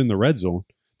one was in the red zone.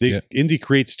 Indy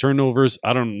creates turnovers.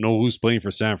 I don't know who's playing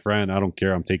for San Fran. I don't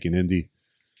care. I'm taking Indy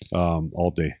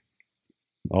all day.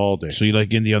 All day. So you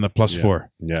like Indy on the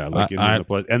 +4. Yeah, like Indy I- on the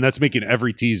play. And that's making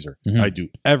every teaser. Mhm. I do.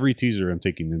 Every teaser, I'm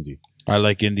taking Indy. I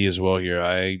like Indy as well here.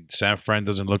 San Fran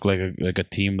doesn't look like a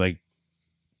team like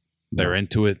they're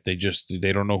into it. They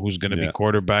don't know who's going to Yeah. be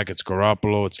quarterback. It's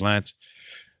Garoppolo. It's Lance.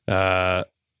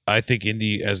 I think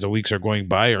Indy, as the weeks are going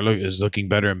by, is looking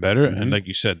better and better. Mhm. And like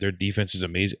you said, their defense is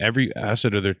amazing. Every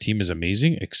asset of their team is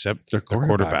amazing except Their the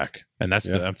quarterback. And that's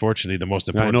unfortunately the most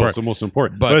I important know part. it's the most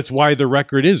important. But- But it's why the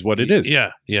record is what it is.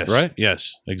 Yeah. Yes. Right?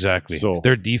 Yes. Exactly. So-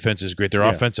 their defense is great. Their Yeah.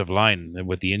 offensive line, and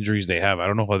with the injuries they have, I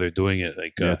don't know how they're doing it.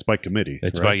 Like Yeah, it's by committee.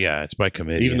 it's right? by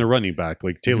committee. Even the running back,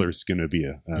 like Taylor's going to be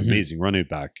an amazing running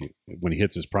back when he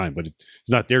hits his prime, but it's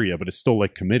not there yet. But it's still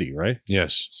like committee, right?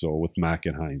 yes. So with Mack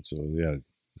and Hines, so yeah,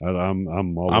 I'm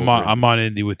all I'm over it. on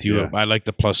Indy with you. Yeah. I like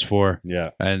the +4, Yeah,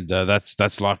 and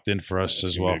that's locked in for us it's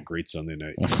as gonna be well. a great Sunday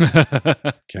night.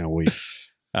 Can't wait.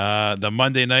 The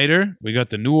Monday nighter, we got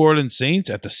the New Orleans Saints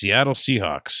at the Seattle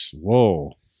Seahawks.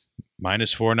 Whoa.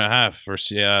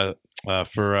 -4.5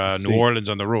 for New Orleans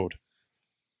on the road.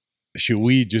 Should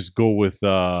we just go with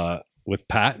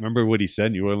Pat? Remember what he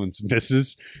said? New Orleans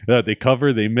misses. They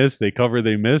cover, they miss, they cover,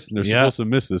 they miss, and they're Yeah. supposed to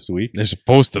miss this week. They're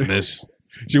supposed to miss.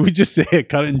 Should we just say it,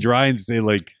 cut it and dry, and say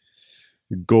like,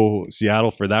 go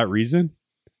Seattle for that reason?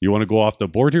 You want to go off the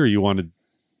board here, or you want to?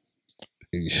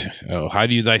 Oh, how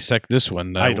do you dissect this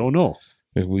one? I don't know.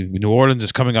 New Orleans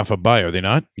is coming off a bye, are they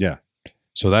not? Yeah.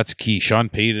 So that's key. Sean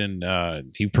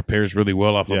Payton, he prepares really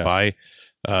well off a Yes. bye.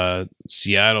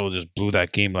 Seattle just blew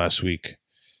that game last week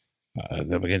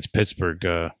against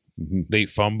Pittsburgh. They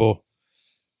fumble,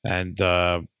 and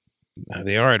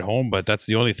they are at home, but that's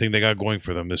the only thing they got going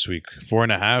for them this week.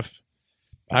 4.5.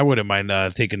 I wouldn't mind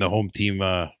taking the home team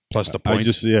plus the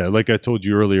points. Like I told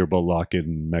you earlier about Lockett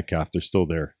and Metcalf, they're still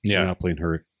there. Yeah. They're not playing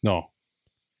hurt. No.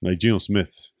 Like Geno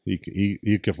Smith,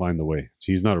 he can find the way.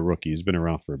 He's not a rookie. He's been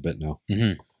around for a bit now.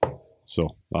 Mm-hmm.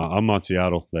 So I'm on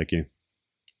Seattle that game.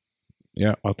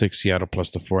 Yeah, I'll take Seattle plus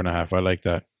the 4.5. I like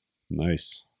that.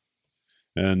 Nice.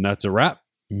 And that's a wrap.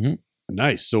 Mm-hmm.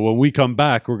 Nice. So when we come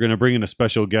back, we're going to bring in a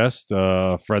special guest,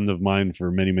 a friend of mine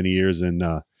for many, many years, and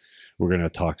we're going to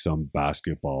talk some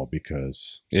basketball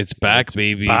because It's back,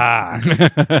 baby. back.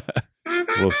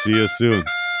 We'll see you soon.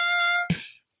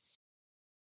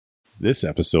 This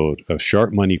episode of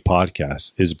Sharp Money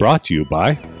Podcast is brought to you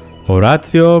by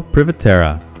Horatio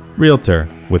Privatera, Realtor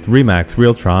with Remax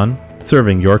Realtron,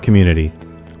 serving your community.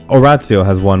 Horatio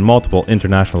has won multiple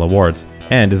international awards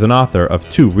and is an author of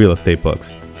 2 real estate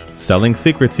books, Selling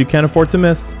Secrets You Can't Afford to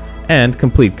Miss and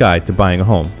Complete Guide to Buying a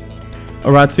Home.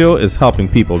 Horatio is helping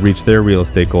people reach their real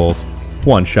estate goals,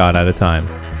 one shot at a time.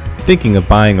 Thinking of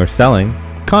buying or selling?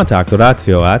 Contact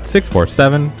Horatio at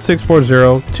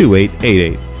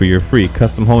 647-640-2888 for your free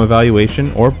custom home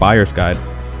evaluation or buyer's guide.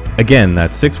 Again,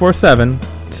 that's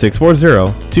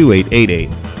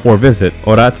 647-640-2888 or visit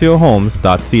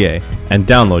horatiohomes.ca and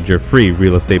download your free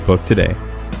real estate book today.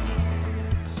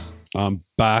 I'm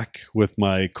back with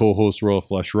my co-host Royal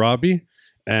Flush Robbie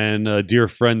and a dear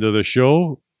friend of the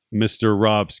show, Mr.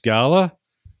 Rob Scala.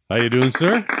 How you doing,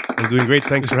 sir? I'm doing great.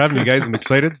 Thanks for having me, guys. I'm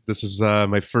excited. This is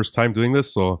my first time doing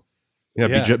this, so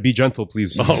Yeah. be gentle,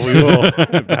 please. Oh, we will.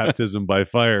 Baptism by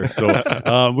fire. So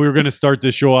we're going to start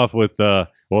the show off with,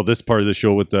 this part of the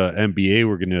show with the NBA.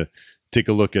 We're going to take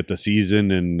a look at the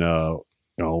season and,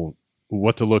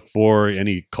 what to look for,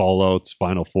 any call-outs,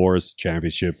 Final Fours,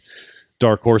 championship,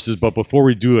 dark horses. But before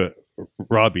we do it,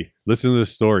 Robbie, listen to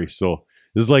this story. So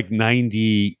this is like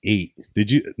 98.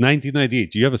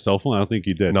 1998. Do you have a cell phone? I don't think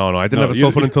you did. No, I didn't have a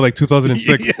cell phone until like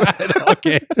 2006. Yeah, I know.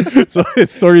 Okay. So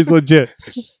his story's legit.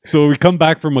 So we come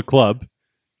back from a club,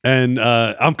 and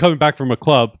I'm coming back from a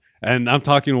club, and I'm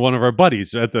talking to one of our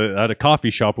buddies at a coffee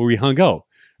shop where we hung out.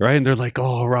 Right. And they're like,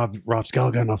 oh, Rob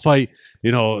Scala got in a fight,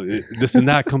 this and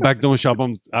that. Come back, don't shop.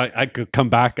 I could come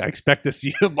back. I expect to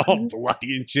see him all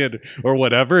bloody and shit or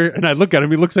whatever. And I look at him.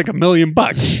 He looks like $1 million.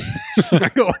 I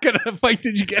go, what kind of fight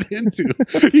did you get into?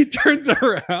 He turns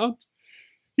around.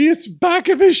 His back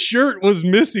of his shirt was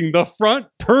missing. The front,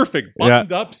 perfect.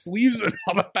 Buttoned up, sleeves and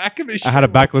on the back of his shirt. I had a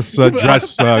backless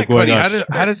dress going Buddy, on.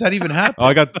 how does that even happen? Oh,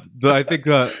 I think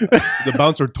the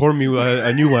bouncer tore me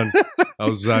a new one. I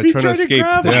was trying to escape.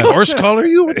 grab Did it. he horse collar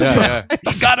you? What the fuck?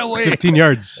 Yeah. He got away. 15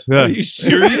 yards. Yeah. Are you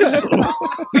serious?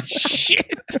 Holy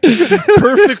shit.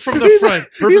 Perfect from the front.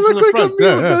 He Perfect from looked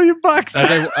the like front. $1 million bucks.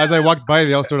 As I walked by,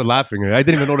 they all started laughing. I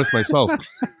didn't even notice myself.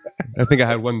 I think I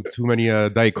had one too many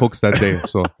Diet Cokes that day.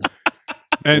 So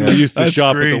And we used to That's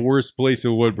shop at great. the worst place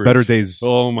in Woodbridge. better days.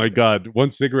 Oh my God!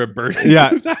 One cigarette burned. Yeah.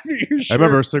 It was after your I shirt.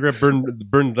 remember a cigarette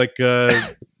burned like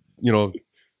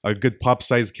a good pop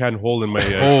size can hole in my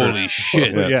Holy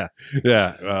shirt. shit.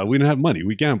 Yeah. We didn't have money.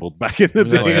 We gambled back in the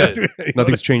day. That's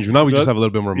Nothing's changed. Now we just have a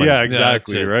little bit more money. Yeah,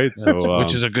 exactly. that's it. Right. So,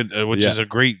 Which is a good, is a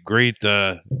great thing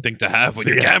to have when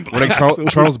you're gambling. We're like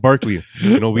Absolutely. Charles Barkley.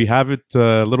 We have it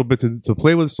a little bit to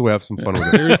play with, so we have some fun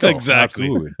with it. Exactly.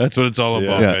 Absolutely. That's what it's all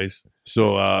about, Yeah. guys.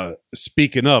 So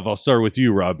speaking of, I'll start with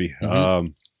you, Robbie.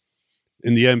 Mhm.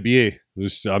 In the NBA,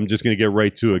 I'm just going to get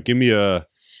right to it.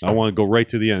 I want to go right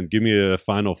to the end. Give me a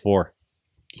Final Four.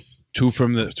 Two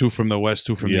from the West,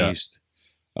 two from the Yeah. East.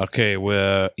 Okay,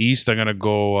 well, East, I'm gonna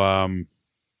go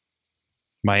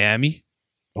Miami.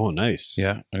 Oh, nice.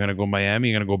 Yeah, I'm gonna go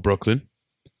Miami. I'm gonna go Brooklyn.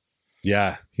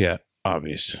 Yeah. Yeah,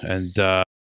 obvious. And I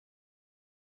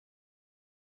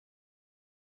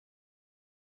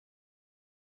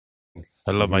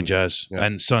love my Jazz Yeah.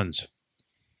 and Suns.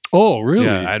 Oh, really?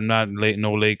 Yeah, I'm not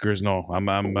no Lakers. No, I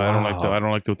don't like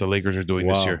Wow. what the Lakers are doing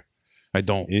this Wow. year. I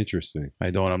don't. Interesting. I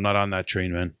don't. I'm not on that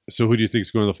train, man. So who do you think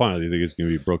is going to the final? Do you think it's going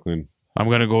to be Brooklyn? I'm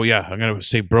gonna go. Yeah, I'm gonna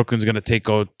say Brooklyn's gonna take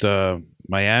out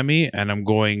Miami, and I'm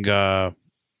going. I'm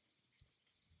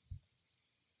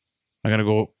gonna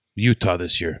go Utah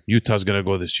this year. Utah's gonna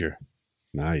go this year,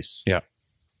 Nice. Yeah.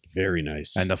 Very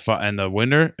nice. and the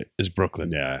winner is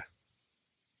Brooklyn. yeah.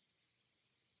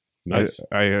 Nice.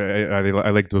 I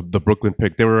like the Brooklyn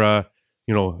pick. They were a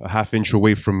half inch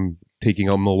away from taking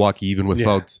out Milwaukee even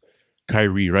without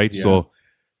Kyrie, right? Yeah. So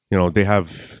they have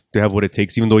what it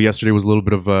takes. Even though yesterday was a little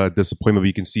bit of a disappointment, but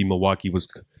you can see Milwaukee was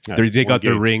they got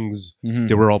their rings. Mhm.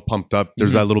 They were all pumped up.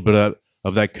 There's that little bit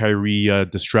of that Kyrie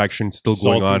distraction still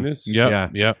going on.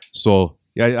 Saltiness. Yeah. So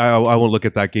I won't look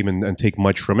at that game and take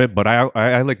much from it. But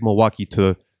I like Milwaukee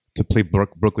to play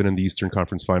Brooklyn in the Eastern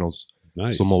Conference Finals.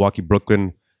 Nice. So Milwaukee,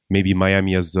 Brooklyn, maybe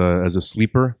Miami as a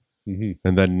sleeper, Mhm.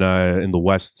 and then in the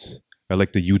West, I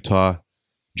like the Utah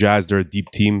Jazz. They're a deep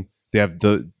team. They have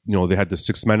they had the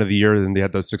sixth man of the year, and they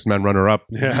had the sixth man runner up.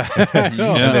 Yeah. And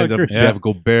then they have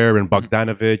Gobert and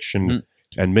Bogdanovich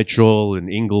and Mitchell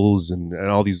and Ingles and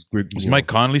all these great. Is Mike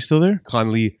Conley still there?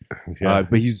 Conley? Yeah.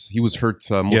 But he was hurt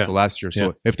most Yeah. of last year. So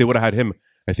Yeah. if they would have had him,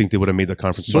 I think they would have made the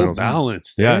conference So finals.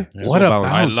 balanced. Yeah. Eh? So What a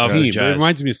balanced. balanced I love the team. It Jazz.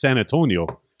 reminds me of San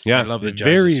Antonio. Yeah, I love the Jazz.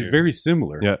 this Very, year. very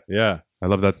similar. Yeah. Yeah. I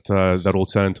love that old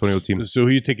San Antonio team. So who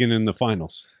are you taking in the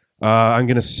finals? I'm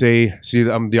gonna say,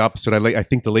 I'm the opposite. I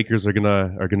think the Lakers are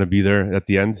gonna be there at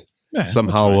the end. Yeah, that's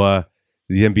Somehow,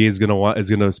 the NBA is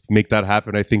gonna make that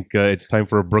happen. I think it's time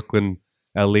for a Brooklyn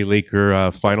LA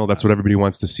Laker final. That's what everybody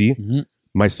wants to see, Mhm.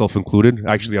 myself included.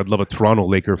 Actually, I'd love a Toronto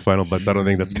Laker final, but I don't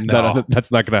think that's No.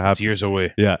 that's not gonna It's happen. years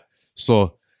away. Yeah.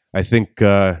 So I think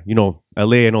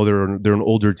LA. I know they're an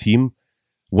older team.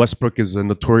 Westbrook is a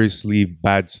notoriously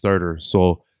bad starter.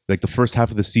 So like the first half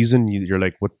of the season, you're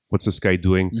like, what's this guy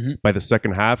doing? Mhm. By the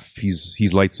second half,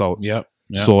 he's lights out. Yep.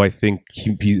 Yeah. So I think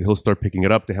he'll start picking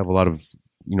it up. They have a lot of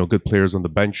good players on the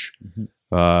bench. Mhm.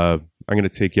 I'm gonna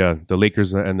take the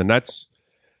Lakers and the Nets,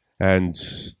 and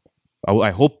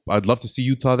I'd love to see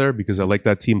Utah there because I like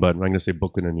that team. But I'm gonna say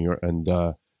Brooklyn and New York and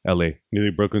LA. You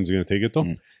think Brooklyn's going to take it though?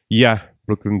 Mm. Yeah,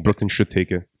 Brooklyn should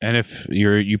take it. And if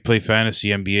you play fantasy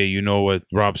NBA, you know what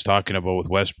Rob's talking about with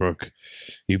Westbrook.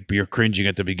 You're cringing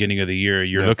at the beginning of the year.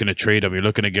 You're looking to trade him. You're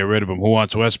looking to get rid of him. Who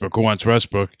wants Westbrook? Who wants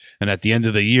Westbrook? And at the end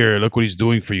of the year, look what he's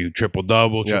doing for you. Triple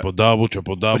double, Yeah. triple double,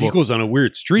 triple But he double. goes on a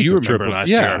weird streak. You of remember triple- last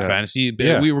yeah. year our fantasy?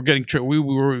 Yeah. We were getting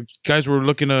guys were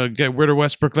looking to get rid of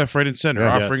Westbrook left, right, and center.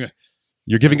 Yeah. offering Yes.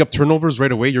 You're giving up turnovers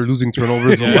right away. You're losing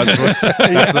turnovers with Westbrook.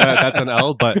 That's an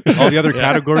L. But all the other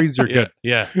categories, you're good.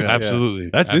 Yeah,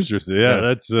 absolutely. That's interesting. Yeah, Yeah.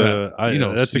 that's Yeah.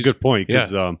 that's a He's- good point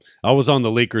because I was on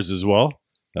the Lakers as well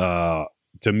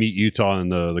to meet Utah in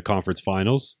the conference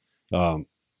finals.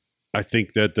 I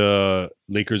think that the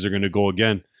Lakers are going to go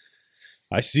again.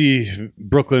 I see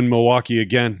Brooklyn, Milwaukee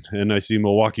again, and I see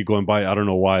Milwaukee going by. I don't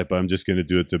know why, but I'm just going to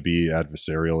do it to be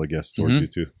adversarial, I guess, towards you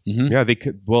too. Yeah, they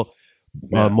could. Well,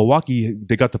 Yeah. Milwaukee,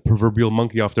 they got the proverbial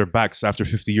monkey off their backs. After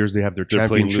 50 years, they have their They're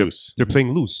playing championship. loose. They're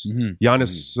playing loose. Mhm.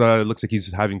 Giannis looks like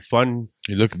he's having fun.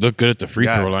 You look good at the free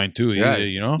Yeah. throw line too. Yeah.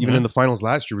 You know, Even in the finals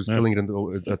last year, was Yeah. killing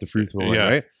it at the free throw line, Yeah.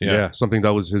 right? Yeah. Something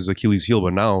that was his Achilles heel,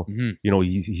 but now Mhm.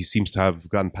 he seems to have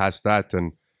gotten past that,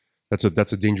 and that's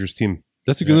a dangerous team.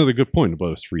 That's another good point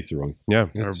about us free throwing. Yeah,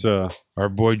 It's our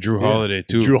boy Drew Holiday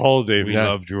too. Drew Holiday. We yeah.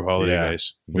 love Drew Holiday, Yeah.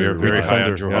 guys. We are Very very high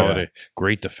on defender. Drew Yeah. Holiday.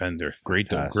 Great defender. Great.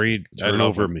 Fantastic. Great I love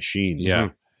Turnover him. machine. Yeah.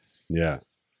 Yeah.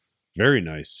 Very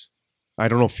nice. I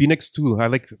don't know, Phoenix too. I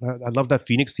love that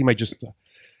Phoenix team.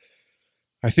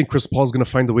 I think Chris Paul's going to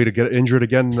find a way to get injured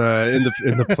again in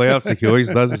the playoffs, like he always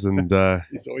does, and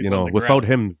He's always on the without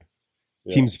ground. him,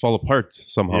 teams fall apart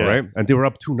somehow, Yeah. right? And they were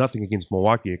up 2-0 against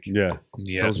Milwaukee. Yeah.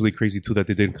 Yeah. That was really crazy too that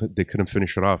they couldn't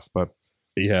finish it off. But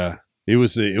Yeah. It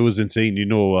was insane. You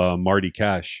know, Marty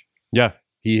Cash. yeah,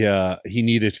 He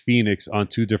needed Phoenix on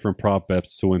two different prop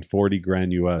bets to win 40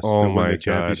 grand US Oh to win my the God.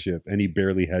 championship, and he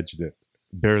barely hedged it.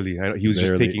 barely. He was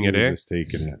just Barely. taking He it was in. just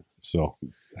taking it. So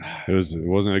it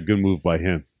wasn't a good move by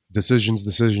him.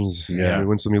 Decisions. Yeah. You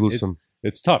win some, you lose It's- some.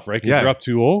 It's tough, right? Because Yeah. you're up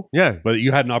 2-0, Yeah, but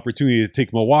you had an opportunity to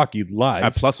take Milwaukee live.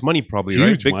 at plus money probably, Huge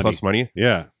right? Big money. plus money.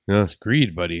 Yeah. Yeah, It's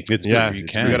greed, buddy. It's Yeah, greed. You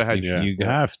It's can't. greed. gotta hedge. You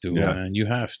have to, Yeah. man. You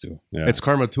have to. Yeah. it's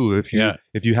karma too. If Yeah.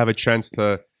 you have a chance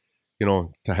to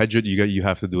hedge it, you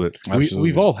have to do it.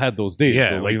 We've all had those days. Yeah,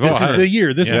 so like, we've this all is had the it.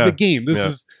 year. This Yeah. is the game. This Yeah.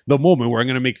 is the moment where I'm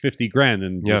going to make 50 grand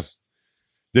and Yeah. just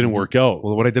didn't work out.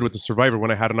 Well, what I did with the Survivor when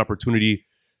I had an opportunity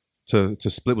to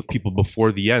split with people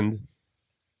before the end,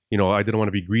 I didn't want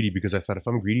to be greedy because I thought if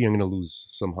I'm greedy, I'm going to lose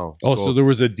somehow. Oh, so there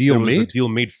was a deal there was made? a deal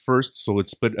made first, so it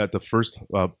split at the first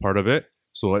part of it.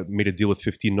 So I made a deal with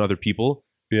 15 other people,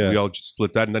 Yeah. We all just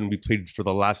split that, and then we played for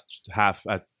the last half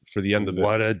for the end of it.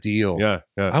 What a deal. Yeah,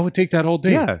 I would take that all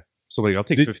day. yeah. So like, I'll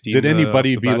take Did, 15. did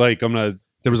anybody off the be bat. like, I'm not,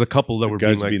 There was a couple that were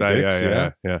being guys like being that.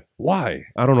 dicks, Yeah. why?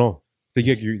 I don't know. They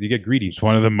get greedy. It's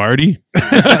one of them, Marty.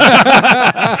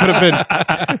 Could have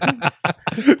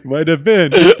been. Might have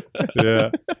been.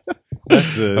 Yeah.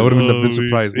 That's a, I would've been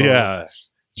surprised, though. Yeah.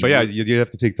 But yeah, you have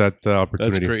to take that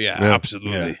opportunity. That's great. Yeah, Yeah.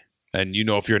 absolutely. And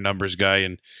if you're a numbers guy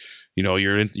and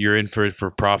you're in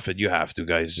for profit, you have to,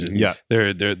 guys. And Yeah.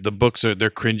 they're the books they're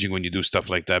cringing when you do stuff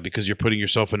like that because you're putting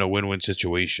yourself in a win-win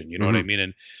situation. You know what I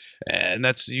mean? And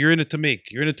that's you're in it to make.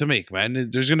 You're in it to make, man.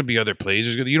 There's going to be other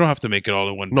plays. You don't have to make it all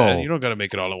in one. No. bat. You don't got to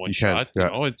make it all in one You can't, shot.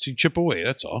 yeah. You chip away.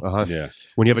 That's all. Uh-huh. Yeah.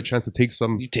 When you have a chance to take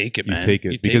some, You take it, you man. take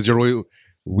it because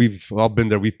we've all been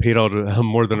there. We've paid out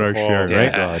more than our share, yeah.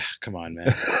 right? God. Come on,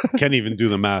 man. Can't even do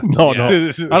the math. No,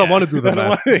 Yeah. I don't want to do that. I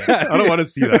don't man. wanna- I don't want to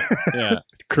see that. Yeah.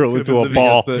 Curl into a Living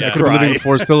ball. at the- Yeah. I could be living in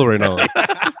Forest Hill right now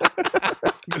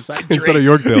instead of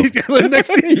Yorkdale. He's gonna next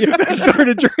door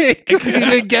to Drake. If he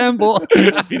didn't gamble.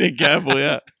 If you didn't gamble,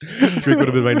 yeah. Drake would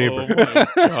have been my neighbor. Oh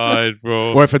my God,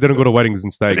 bro. Or if I didn't go to weddings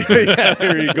and stags. Yeah,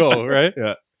 there you go. Right.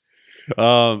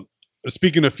 Yeah.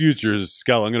 Speaking of futures,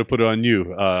 Scal, I'm going to put it on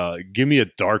you. Give me a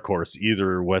dark horse,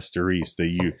 either west or east,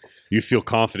 that you feel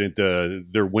confident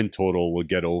their win total will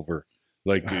get over.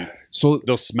 Like So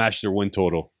they'll smash their win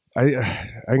total.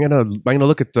 I'm gonna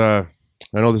look at the.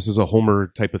 I know this is a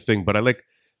homer type of thing, but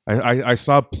I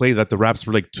saw a play that the Raps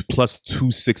were like plus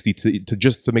 260 to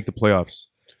just to make the playoffs.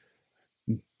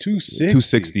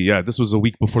 260. Yeah, this was a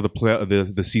week before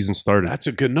the season started. That's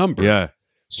a good number. Yeah.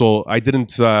 So I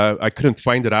couldn't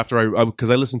find it after because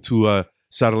I listened to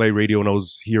satellite radio and I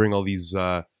was hearing all these.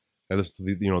 I listened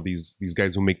to these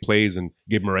guys who make plays and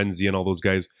Gabe Morenzi and all those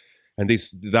guys, and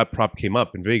that prop came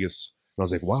up in Vegas, and I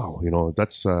was like, wow,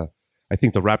 that's. I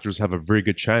think the Raptors have a very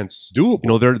good chance.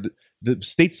 Doable. They're the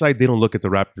stateside. They don't look at the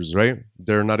Raptors, right?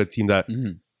 They're not a team that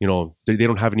they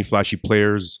don't have any flashy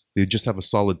players. They just have a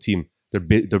solid team.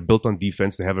 They're built on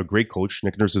defense. They have a great coach.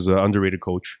 Nick Nurse is an underrated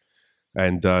coach.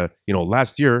 And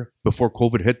last year before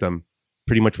COVID hit them,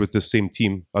 pretty much with this same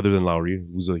team, other than Lowry,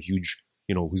 who's a huge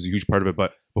part of it.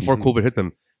 But before COVID hit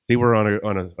them, they were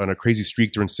on a crazy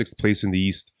streak. They're in 6th place in the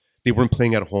East. They weren't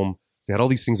playing at home. They had all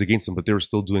these things against them, but they were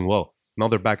still doing well. Now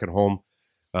they're back at home.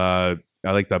 I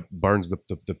like that Barnes,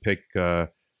 the pick, their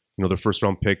first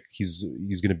round pick. He's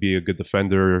going to be a good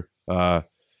defender.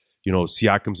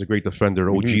 Siakam's a great defender.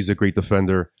 OG's a great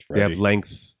defender. They have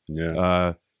length.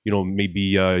 Yeah. Maybe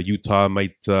Utah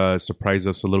might surprise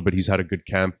us a little bit. He's had a good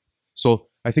camp. So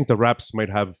I think the Raps might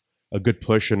have a good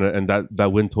push and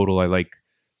that win total I like,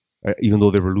 even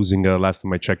though they were losing last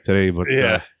time I checked today. But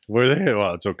Yeah. Were they?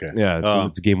 Well, it's okay. yeah,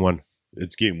 it's game one.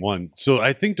 It's game one. So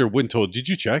I think their win total, did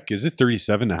you check? Is it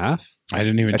 37.5? I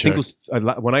didn't even I check. think it was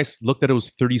when I looked at it, it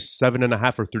was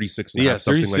 37.5 or 36.5. Yeah,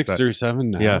 something 36, like that.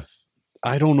 37.5. Yeah.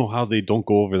 I don't know how they don't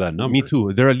go over that number. Me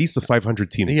too. They're at least a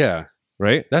 500 team, Yeah.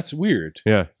 right? That's weird.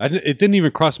 Yeah. It didn't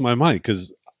even cross my mind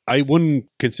because I wouldn't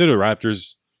consider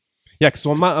Raptors. Yeah,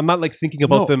 so I'm not like thinking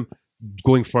about them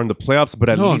going far in the playoffs, but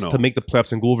at least to make the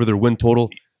playoffs and go over their win total.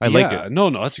 I like it.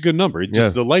 No, that's a good number. It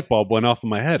just the light bulb went off in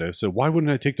my head. I said, why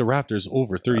wouldn't I take the Raptors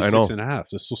over 36.5?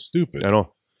 That's so stupid. I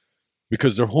know.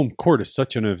 Because their home court is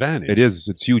such an advantage. It is.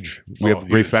 It's huge. We have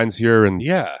great fans here, and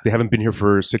Yeah. they haven't been here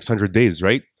for 600 days,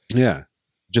 right? Yeah.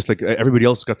 Just like everybody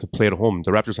else got to play at home.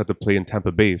 The Raptors had to play in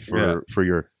Tampa Bay for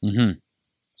your. Mm-hmm.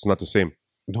 It's not the same.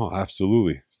 No,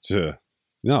 absolutely. It's a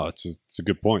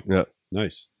good point. Yeah.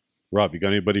 Nice. Rob, you got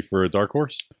anybody for a dark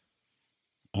horse?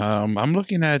 I'm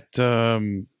looking at.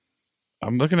 We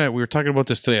were talking about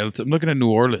this today. I'm looking at New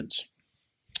Orleans.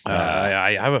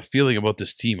 I have a feeling about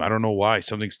this team. I don't know why.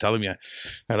 Something's telling me.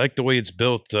 I like the way it's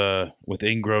built with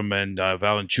Ingram and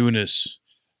Valanciunas.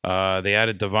 They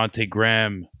added Devontae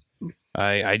Graham.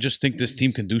 I just think this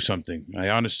team can do something.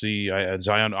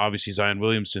 Zion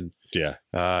Williamson. Yeah.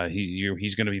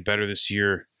 He's going to be better this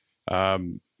year.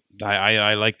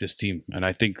 I like this team, and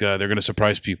I think they're going to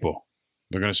surprise people.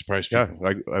 They're going to surprise people.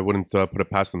 Yeah, I wouldn't put it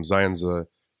past him. Zion's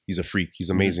he's a freak. He's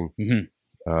amazing.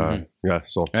 Mm-hmm. Yeah.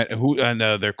 So And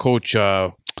their coach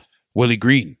Willie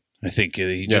Green. I think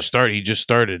he just started.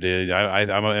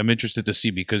 I'm interested to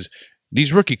see because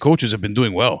these rookie coaches have been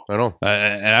doing well. I know,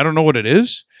 and I don't know what it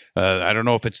is. I don't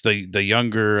know if it's the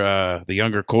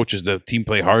younger coaches. The team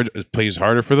plays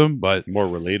harder for them, but More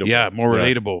relatable. yeah, more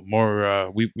relatable. More.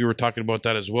 We were talking about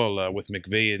that as well with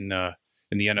McVay in the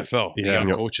NFL. The young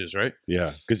coaches, right?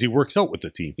 Yeah. Because he works out with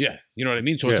the team. Yeah, you know what I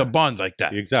mean. So it's a bond like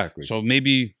that. Exactly. So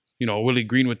maybe Willie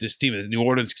Green with this team. New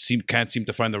Orleans can't seem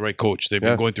to find the right coach. They've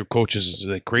been going through coaches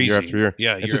like crazy year after year.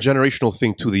 Yeah, it's a generational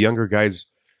thing too. The younger guys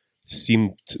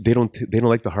they don't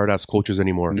like the hard ass coaches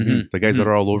anymore. Mhm. The guys that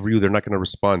are all over you, they're not going to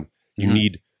respond. You Mhm.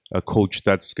 need a coach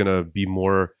that's going to be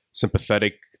more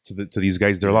sympathetic to these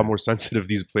guys. They're a lot more sensitive,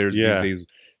 these players these days.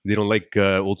 They don't like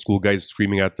old school guys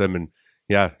screaming at them, and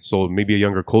so maybe a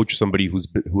younger coach, somebody who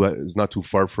is not too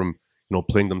far from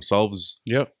playing themselves,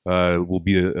 Yep. will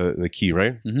be the key,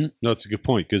 right? No, it's a good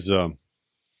point because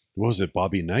what was it,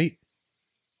 Bobby Knight?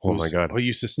 Oh my God! Oh, he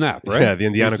used to snap, right? Yeah, the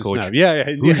Indiana He used to coach. snap. Yeah,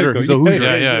 Indiana Hoosier. coach. He's a Hoosier.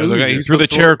 Yeah. he's a Look, Hoosier. he threw the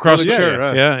chair across the Yeah, chair.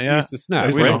 right. Yeah. He Yeah. used to snap. I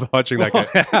used to love watching that guy.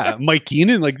 Yeah, Mike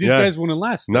Keenan, like these Yeah. guys wouldn't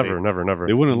last. Never.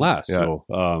 They wouldn't last. Yeah.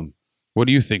 So, What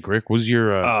do you think, Rick? Was your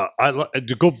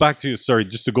to go back to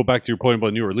your point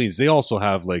about New Orleans, they also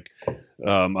have like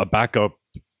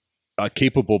a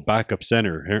capable backup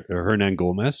center, Hernan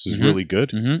Gomez, is Mhm. really good.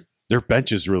 Mhm. Their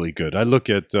bench is really good. I look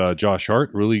at Josh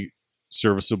Hart, really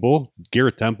serviceable.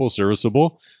 Garrett Temple,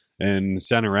 serviceable. And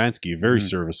Sanaransky, very Mhm.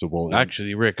 serviceable.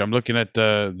 actually, Rick? I'm looking at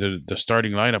the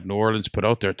starting lineup New Orleans put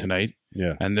out there tonight,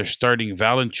 Yeah. and they're starting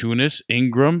Valanciunas,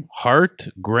 Ingram, Hart,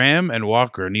 Graham, and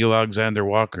Walker. Neil Alexander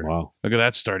Walker. Wow. Look at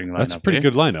that starting lineup. That's a pretty eh?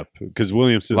 good lineup because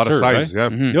Williamson's A lot of hurt, size.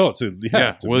 right? Yeah. Mhm. No, it's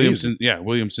Yeah, Williamson. Yeah,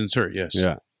 Williamson's hurt. Yes.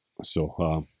 Yeah.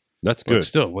 So that's But good.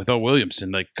 still, without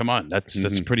Williamson, like, come on, that's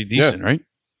Mhm. pretty decent, right?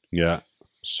 Yeah.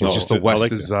 So It's just the I West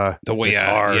like is the way It's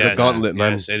hard. It's a gauntlet,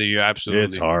 man. Yes, you're absolutely.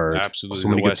 It's hard. Absolutely. so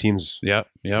many the good West. teams. Yep.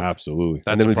 Yep. Absolutely.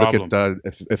 That's And then a we problem. look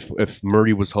at if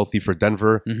Murray was healthy for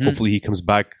Denver, Mhm. hopefully he comes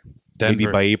back maybe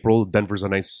Denver. by April. Denver's a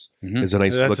nice Mhm. is a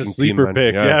nice That's looking a sleeper team, man.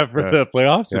 pick. Yeah, for the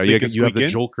playoffs. Yeah, if you, they can you have squeak the in.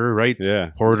 Joker, right?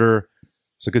 Yeah. Porter.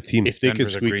 It's a good team. If they can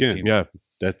Denver's a squeak great in, team. yeah.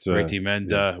 that's Great team.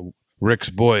 And Rick's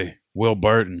boy, Will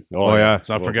Barton. Oh, yeah. Let's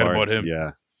not Will forget Barton. about him.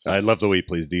 Yeah, I love the way he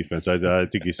plays defense. I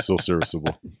think he's so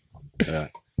serviceable. Yeah.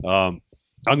 I'm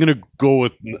gonna go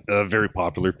with a very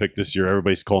popular pick this year.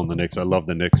 Everybody's calling the Knicks. I love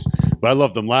the Knicks, but I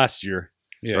loved them last year,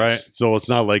 Yes. right? So it's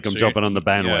not like I'm So jumping on the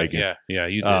bandwagon. Yeah,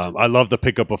 you did. I love the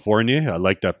pickup of Fournier. I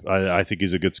like that. I think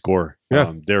he's a good scorer.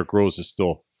 Yeah. Derrick Rose is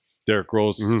still Derrick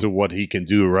Rose Mhm. to what he can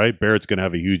do. Right, Barrett's gonna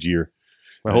have a huge year.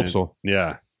 I hope And, so.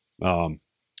 Yeah.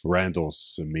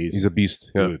 Randall's amazing. He's a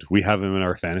beast. Yeah. Dude, we have him in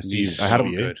our fantasy. He's I had so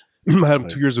him good. I had him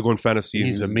 2 years ago in fantasy.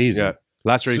 He's amazing. Yeah.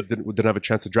 Last year So- I didn't have a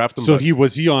chance to draft him. So but he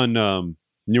was on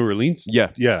New Orleans?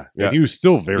 Yeah. Yeah. Yeah. And he was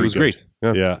still very he was good. great.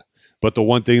 Yeah. Yeah. But the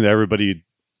one thing that everybody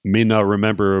may not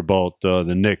remember about the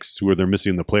Knicks, where they're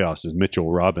missing the playoffs, is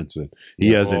Mitchell Robinson. He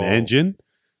has an Oh. engine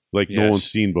like no Yes. one's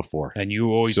seen before. And you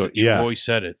always So, yeah. always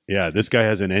said it. Yeah, this guy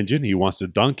has an engine. He wants to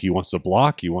dunk. He wants to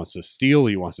block. He wants to steal.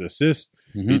 He wants to assist.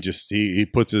 He just he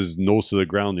puts his nose to the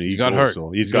ground and He's he got goes. heart.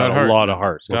 So He's he's got got, heart. a lot of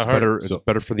heart. got It's heart. better. So- It's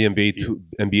better for the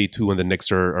NBA too when the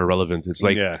Knicks are relevant. It's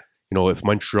like yeah, if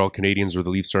Montreal Canadiens or the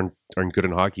Leafs aren't good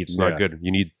in hockey, it's Yeah. not good.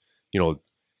 You need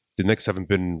the Knicks haven't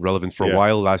been relevant for Yeah. a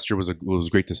while. Last year was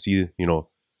great to see.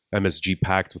 MSG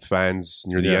packed with fans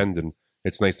near the Yeah. end, and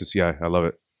it's nice to see. I love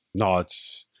it. no,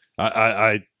 it's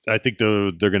I think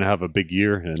they're going to have a big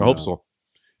year. And, I hope so.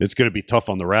 It's going to be tough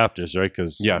on the Raptors, right?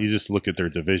 Because Yeah. you just look at their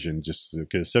division, just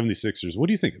because 76ers. What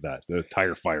do you think of that? The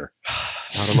tire fire.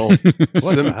 I don't know.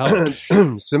 What the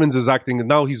hell? Simmons is acting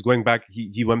now. He's going back.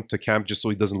 He went to camp just so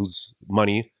he doesn't lose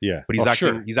money. Yeah, But he's Oh, acting.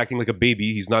 sure. He's acting like a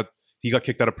baby. He's not. He got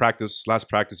kicked out of practice. Last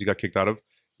practice, he got kicked out of.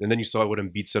 And then you saw what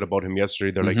Embiid said about him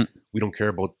yesterday. They're like, we don't care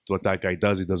about what that guy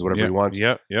does. He does whatever Yeah. he wants.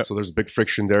 Yeah. Yeah. So there's a big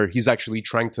friction there. He's actually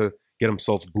trying to get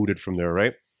himself booted from there,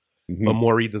 right? Mhm.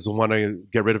 Amori doesn't want to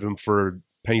get rid of him for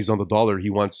pennies on the dollar. He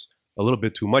wants a little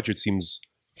bit too much, it seems,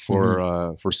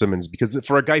 for Simmons, because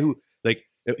for a guy who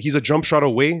he's a jump shot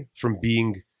away from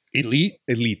being elite,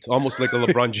 almost like a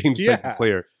LeBron James type Yeah. of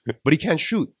player, but he can't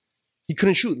shoot. He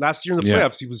couldn't shoot last year in the Yeah.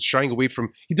 playoffs. He was shying away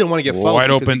from. He didn't want to get fouled. Wide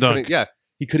because open he dunk. couldn't- Yeah,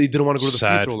 he could. He didn't want to go to the free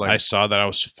Sad. throw line. I saw that. I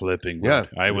was flipping. Yeah.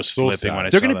 Bro. I was It's so flipping sad. when I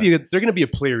they're saw gonna that. they're gonna be a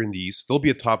player in the East. They'll be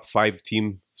a top 5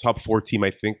 team, top 4 team, I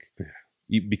think,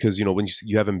 because when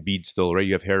you have Embiid still, right?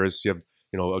 You have Harris. You have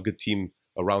a good team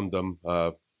around them.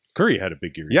 Curry had a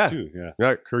big year Yeah. too. Yeah,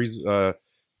 Yeah, Curry's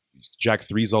jack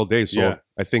threes all day. So Yeah.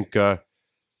 I think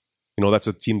that's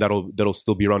a team that'll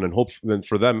still be around, and hope and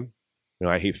for them.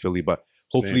 I hate Philly, but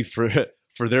hopefully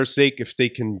for their sake, if they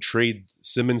can trade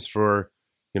Simmons for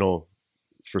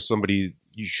somebody,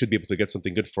 you should be able to get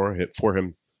something good for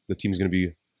him. The team's going to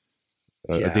be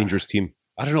a Yeah. dangerous team.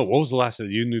 I don't know. What was the last?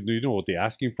 You know what the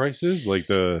asking price is? Like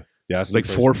the Yeah, it's like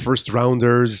 4 first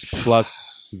rounders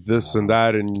plus this and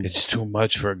that, and It's too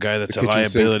much for a guy that's The a kitchen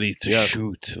sink. liability to Yeah.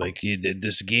 shoot. Like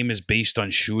this game is based on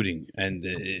shooting, and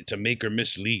it's a make or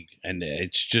miss league. And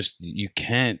it's just you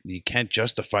can't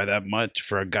justify that much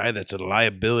for a guy that's a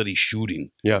liability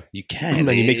shooting. yeah, You can't.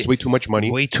 and he makes way too much money.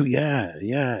 Way too. Yeah.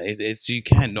 It's you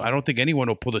can't. No, I don't think anyone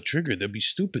will pull the trigger. They'll be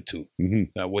stupid to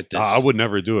with this. I would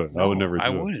never do it. I would No, never do I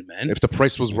it. wouldn't, man. If the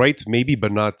price was right, maybe,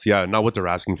 but not what they're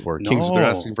asking for. Kings, No. they're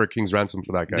asking for a king's ransom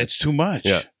for that guy. That's too much.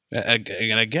 Yeah. And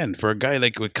again, for a guy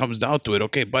like it comes down to it,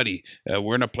 okay, buddy,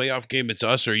 we're in a playoff game. It's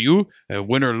us or you.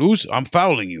 Win or lose, I'm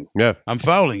fouling you. Yeah, I'm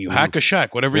fouling you. Hack a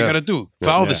shack, whatever you Yeah. got to do. Yeah.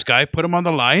 Foul Yeah. this guy, put him on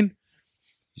the line,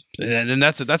 and then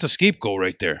that's a scapegoat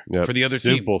right there Yeah. for the other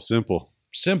team. Simple.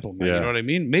 Simple, man. Yeah. You know what I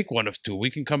mean? Make one of two. We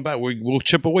can come back. We'll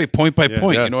chip away point by Yeah.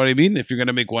 point. Yeah. You know what I mean? If you're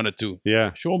gonna make one or two,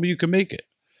 Yeah. show me you can make it.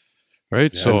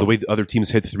 Right. so So the way the other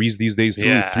teams hit threes these days, too,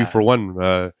 Yeah. 3 for 1.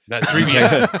 that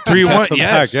 3-1. Back,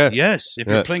 Yes, yeah. yes. If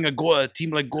Yeah. you're playing a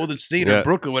team like Golden State Yeah. or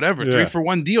Brooklyn, whatever, Yeah.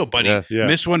 3-for-1 deal, buddy. Yeah. Yeah.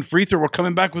 Miss one free throw, we're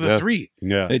coming back with Yeah. a 3.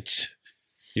 Yeah.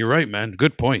 You're right, man.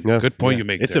 Good point. Yeah. Good point Yeah. you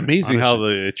make. It's there, amazing how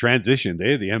honestly. the transition, the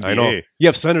NBA. I know. You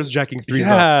have centers jacking threes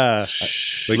now.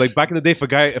 Yeah. Like back in the day, if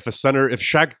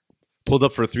Shaq pulled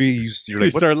up for a 3, you're You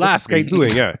like, start what's this guy laughing.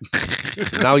 doing? Yeah.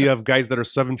 Now you have guys that are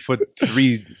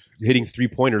 7'3" hitting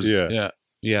 3-pointers. Yeah.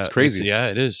 Yeah, It's crazy.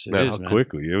 It is. It Yeah, is, How man.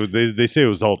 quickly. They say it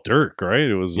was all Dirk, right?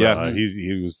 It was Yeah.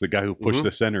 he was the guy who pushed Mhm.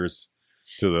 the centers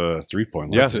to the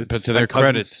 3-point line. Yeah, to their and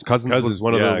credit. Cousins was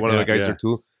one of the guys there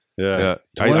too. Yeah. Yeah,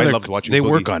 To one of I their- loved watching. They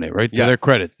Boogie. work on it, right? To Yeah. their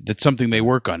credit, that's something they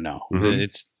work on now. Mhm.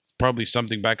 It's probably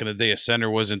something back in the day a center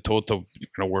wasn't told to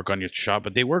work on your shot,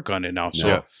 but they work on it now. So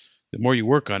Yeah. the more you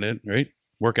work on it, right?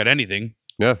 Work at anything,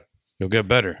 Yeah, you'll get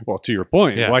better. Well, to your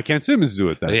point, Yeah. why can't Simmons do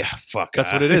it then? Yeah, fuck.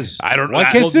 That's what it is. I don't know. Why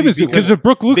can't Well, Simmons do it? because Because if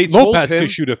Brook they told Lopez him-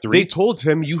 could shoot a 3. they told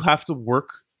him you have to work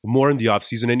more in the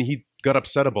offseason, and he got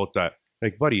upset about that.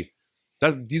 Like, buddy,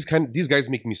 these guys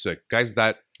make me sick. Guys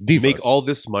that Divas. make all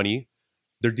this money,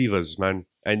 they're divas, man.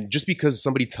 And just because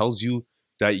somebody tells you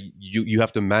that you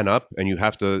have to man up and you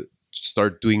have to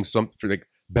start doing something for like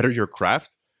better your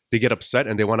craft, they get upset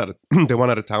and they want out of they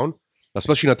want out of town.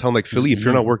 Especially in a town like Philly, if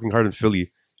you're not working hard in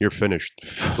Philly, you're finished.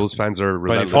 Those fans are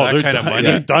But if relentless. for that they're kind of done. money-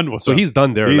 They're done with So him. he's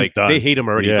done there. He's Like done. they hate him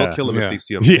already. Yeah. They'll kill him Yeah. if they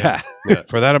see him. Yeah.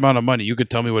 For that amount of money, you could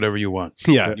tell me whatever you want.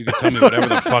 Yeah. You could tell me whatever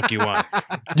the fuck you want.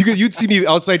 You'd see me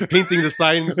outside painting the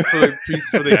signs for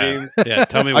the Yeah. game. Yeah,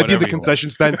 tell me I'd whatever be in the you concession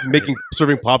stands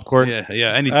serving popcorn. want.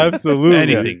 Yeah, anything. Absolutely.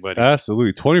 Anything, buddy.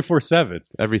 Absolutely. 24/7.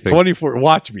 Everything. 24.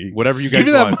 Watch me. Whatever you Give guys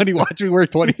me that want. money. Watch me work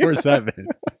 24/7.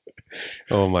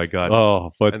 Oh my god.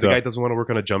 Oh, but And the guy doesn't want to work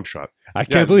on a jump shot. I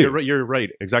can't believe you're right. You're right.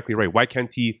 Exactly right. Why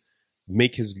can't he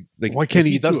make his like? Why can't if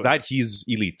he he does do it? that? He's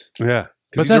elite Yeah. because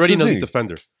But he's that's already the an elite thing.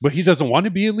 defender. But he doesn't want to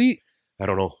be elite. I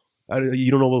don't know.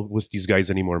 You don't know with these guys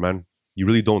anymore, man. You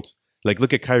really don't. Like,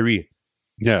 look at Kyrie,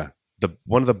 Yeah.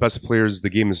 one of the best players the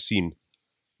game has seen,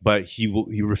 but he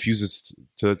refuses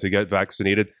to get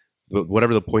vaccinated. But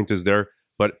whatever the point is there,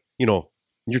 but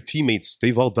your teammates,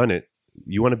 they've all done it.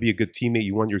 You want to be a good teammate.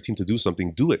 You want your team to do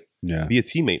something. Do it. Yeah. Be a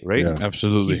teammate, right? Yeah.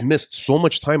 Absolutely. He's missed so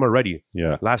much time already.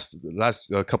 Yeah. Last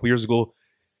couple years ago,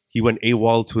 he went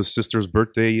AWOL to his sister's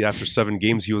birthday. After 7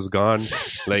 games, he was gone.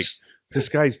 Like, this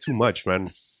guy's too much,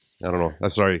 man. I don't know. I'm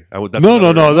sorry. That's No,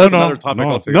 another, that's another topic. no,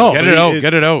 altogether. no. Get but it out. it's-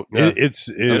 Get it out. Yeah. It's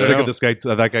I'm sick of this guy,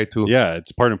 that guy too. yeah,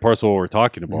 it's part and parcel of what we're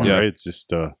talking about, Yeah. right? It's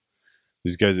just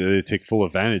these guys, they take full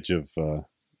advantage of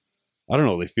I don't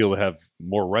know, they feel they have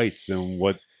more rights than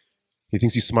what He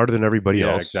thinks he's smarter than everybody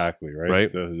else. exactly, right?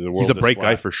 Right? The world He's a is bright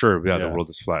guy flat. for sure. Yeah, Yeah. the world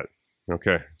is flat.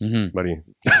 Okay, Mhm. buddy.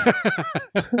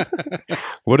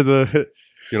 What are the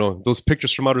those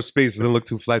pictures from outer space? Didn't look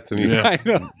too flat to me. Yeah. I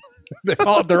know.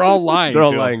 They're all lying. They're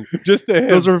all Phil. lying. Just to him.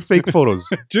 Those are fake photos.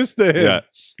 just to him. Yeah.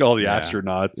 All the Yeah.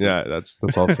 astronauts. Yeah, that's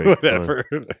all fake. Whatever.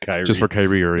 Kyrie. Just for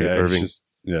Kyrie or yeah, it's Irving. just-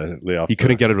 lay off He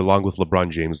couldn't get it along with LeBron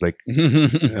James. Like,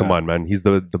 come on, man. He's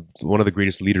the one of the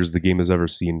greatest leaders the game has ever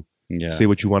seen. Yeah. Say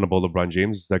what you want about LeBron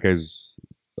James. That guy's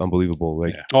unbelievable.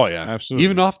 Like, Yeah. Oh yeah, Absolutely.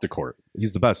 Even off the court.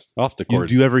 he's the best. Off the You, court.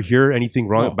 do you ever hear anything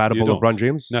wrong No, bad you about don't. LeBron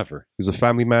James? Never. He's a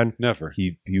family man. Never.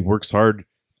 He works hard.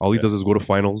 All he Yeah. does is go to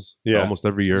finals Yeah. almost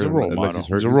every year. He's a role unless model. he's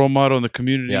hurt. He's a role model in the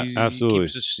community. Yeah, absolutely.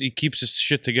 He keeps his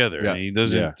shit together. Yeah. And he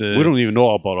doesn't. Yeah. We don't even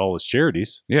know about all his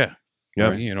charities. Yeah. Yeah.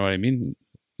 Right? You know what I mean?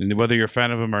 And whether you're a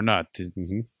fan of him or not,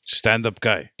 stand up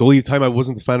guy. The only time I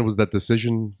wasn't a fan was that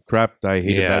decision crap. I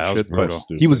hated Yeah, that that was shit. But brutal.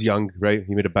 he was young, right?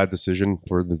 He made a bad decision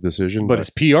for the decision. But his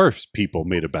PR people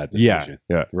made a bad decision.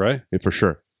 yeah, Right? for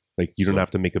sure. Like, you don't So-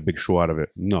 have to make a big show out of it.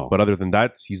 No. But other than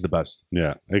that, he's the best.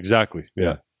 yeah, exactly. Yeah.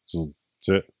 Yeah. So that's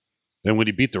it. Then when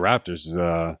he beat the Raptors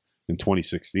in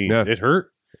 2016, Yeah. it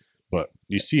hurt. but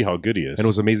you see how good he is. And it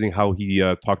was amazing how he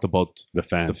talked about the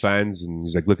fans. the fans, and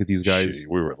he's like, "Look at these guys." Shit,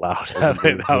 we were loud. It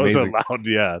That was amazing. loud.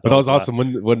 Yeah, But that was awesome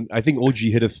when I think OG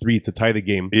hit a 3 to tie the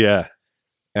game, Yeah,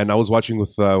 and I was watching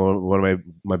with one of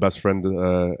my best friend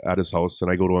at his house, and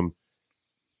I go to him.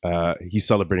 He's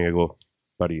celebrating. I go,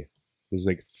 buddy, there's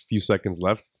like a few seconds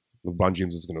left. LeBron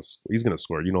James is he's gonna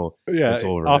score. You know, yeah. it's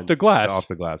over. Off man. the glass. Off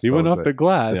the glass. He That went was off it. the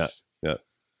glass. Yeah.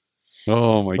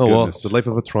 Oh my Oh well, goodness. the life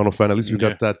of a Toronto fan. At least we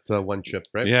got that one chip,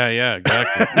 right? Yeah,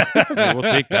 exactly. Yeah, we'll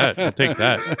take that. We'll take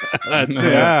that. That's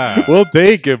it. Yeah. We'll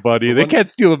take it, buddy. They can't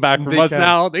steal it back from They us can't.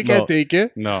 now. They can't No. take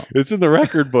it. No, It's in the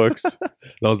record books.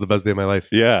 That was the best day of my life.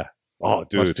 Yeah. Oh,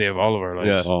 dude. best day of all of our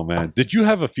lives. Yeah. Oh man. Did you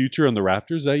have a future on the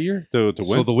Raptors that year to win?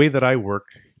 So the way that I work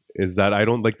is that I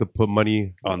don't like to put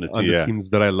money on the on team. the teams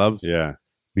that I love Yeah.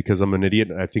 because I'm an idiot.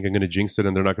 I think I'm going to jinx it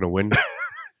and they're not going to win.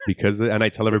 And I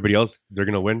tell everybody else they're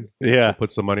going to win. Yeah. So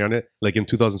put some money on it. Like in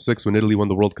 2006 when Italy won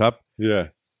the World Cup, Yeah.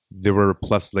 they were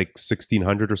plus like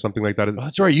 1,600 or something like that. Oh,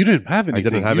 that's right. You didn't have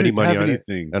anything. didn't have You any money on it.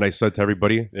 anything. And I said to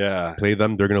everybody, Yeah. play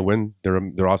them. They're going to win.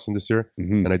 They're awesome this year.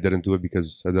 Mhm. And I didn't do it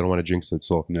because I didn't want to jinx it.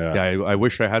 So Yeah. yeah, I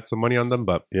wish I had some money on them,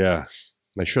 but Yeah.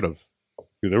 I should have.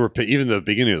 They were even the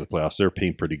beginning of the playoffs. They were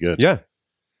paying pretty good. Yeah.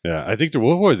 Yeah. I think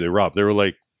what were they, Rob? They were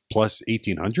like plus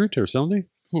 1,800 or something.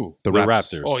 Who? The Raps.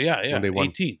 Raptors. Oh yeah, yeah. When they won.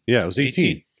 18. Yeah, it was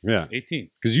 18. Yeah. 18.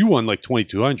 Because you won like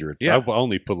 2,200. Yeah. I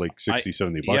only put like 60,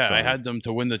 70 bucks Yeah, on I it. had them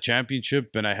to win the championship,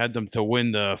 and I had them to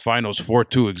win the finals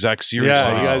 4-2 exact series.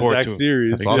 Yeah, you got 4-2. exact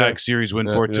series. That's awesome. Exact series win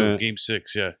Yeah. 4-2, Yeah. game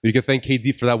 6. Yeah, You can thank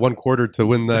KD for that one quarter to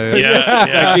win the Yeah,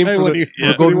 that game for, When the, he- for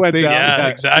when Golden he went State. down. yeah,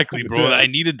 exactly, bro. Yeah. I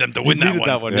needed them to win You that needed one.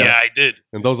 that one, Yeah, yeah. I did.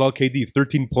 And that was all KD.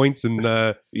 13 points in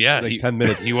Yeah, like he, 10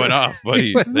 minutes. he went off,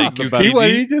 buddy. This is Thank the you, best. KD.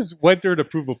 He just went there to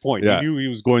prove a point. Yeah. He knew he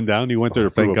was going down. He went there to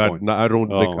prove Thank a God. point. No, I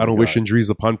don't Oh my wish God. injuries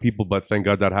upon people, but thank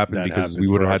God that happened That because happened we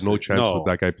would for have our had no sake. chance No. with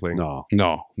that guy playing. No,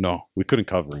 No. we couldn't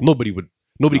cover him. Nobody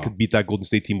No. could beat that Golden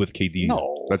State team with KD.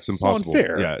 No, That's it's impossible.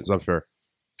 unfair. Yeah, it's unfair.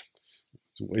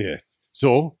 Yeah.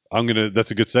 So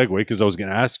that's a good segue because I was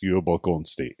gonna ask you about Golden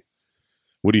State.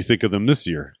 What do you think of them this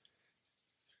year?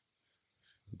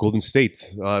 Golden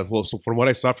State. Well, so from what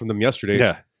I saw from them yesterday,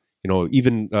 Yeah.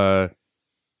 Even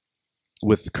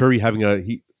with Curry having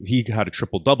he had a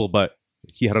triple double, but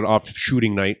he had an off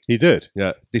shooting night. He did.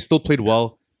 Yeah, they still played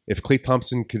well. If Klay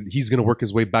Thompson he's going to work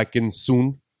his way back in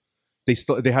soon.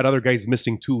 They had other guys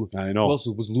missing too. I Who know. else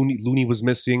was Looney? Looney was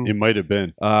missing. It might have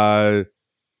been. I'll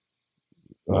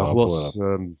I'll who pull else?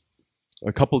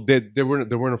 A couple. They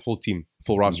weren't a full team,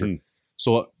 full roster. Mhm.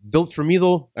 So for me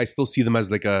though, I still see them as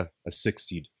like a 6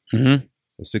 seed, Mm-hmm.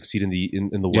 a 6 seed in the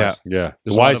Yeah. West. Yeah.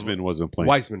 There's a lot of- Wiseman wasn't playing.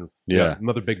 Wiseman, Yeah.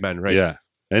 another big man, right? Yeah.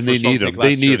 And For they need something him. They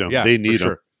last need year. him. Yeah, They for need him.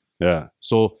 sure. Yeah.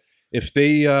 So if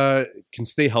they can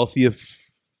stay healthy, if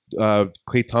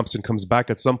Klay Thompson comes back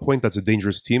at some point, that's a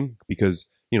dangerous team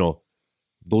because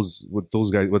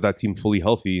those guys with that team fully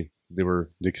healthy, They can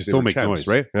they still were make champs,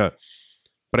 noise. right? Yeah.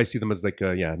 But I see them as like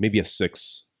maybe a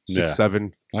 6, Yeah.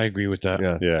 7. I agree with that.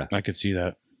 Yeah. Yeah. I could see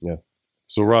that.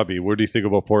 So Robbie, what do you think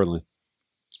about Portland?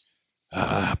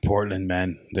 Portland,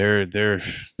 man. They're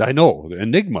I know.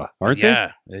 Enigma, aren't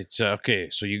yeah. It's okay.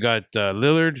 So you got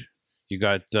Lillard, you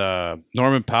got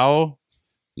Norman Powell,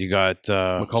 you got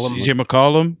McCollum. CJ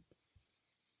McCollum,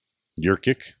 they? Your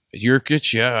kick?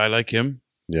 Jurkic. Yeah, I like him.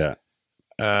 Yeah.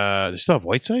 They still have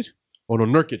Whiteside. Oh no,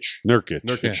 Nurkic. Nurkic.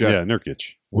 Nurkic, Yeah, yeah.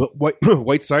 Nurkic.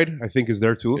 Whiteside, I think, is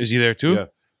there too. Is he there too?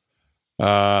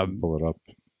 Pull it up.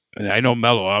 I know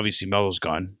Melo. Obviously, Melo's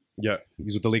gone. Yeah,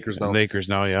 he's with the Lakers now. Lakers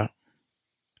now, yeah.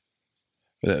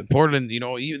 Portland,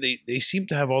 they seem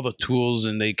to have all the tools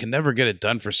and they can never get it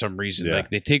done for some reason. Yeah. Like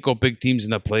they take out big teams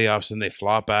in the playoffs and they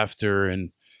flop after.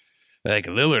 And like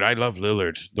Lillard, I love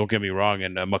Lillard. Don't get me wrong,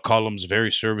 and McCollum's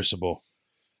very serviceable,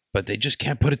 but they just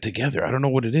can't put it together. I don't know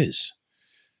what it is.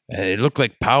 It looked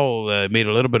like Powell made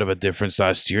a little bit of a difference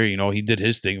last year. He did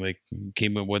his thing, like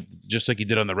came in with just like he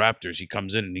did on the Raptors. He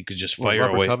comes in and he could just fire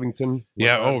Robert away. Covington.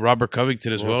 Yeah. Oh, Robert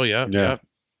Covington as Yeah. well. Yeah. Yeah. Yeah.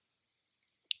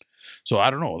 So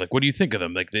I don't know. Like, what do you think of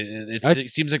them? Like, it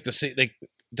seems like the same. Like,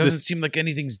 doesn't seem like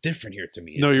anything's different here to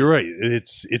me. No, you're right.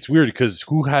 It's weird because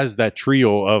who has that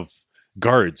trio of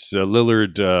guards?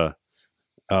 Lillard,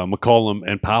 McCollum,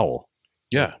 and Powell.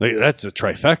 Yeah. Like that's a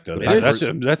trifecta. It That's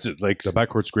is. that's like The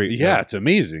backcourt's great. yeah, it's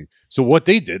amazing. So what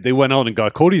they did, they went out and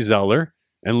got Cody Zeller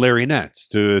and Larry Nance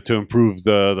to improve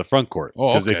the front court Oh,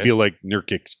 because they okay. feel like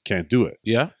Nurkic can't do it.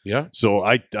 Yeah. Yeah. So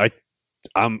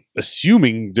I'm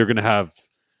assuming they're going to have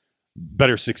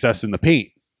better success in the paint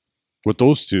with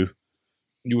those two.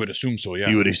 You would assume so. Yeah.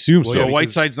 You would assume so so.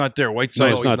 Whiteside's not there. No,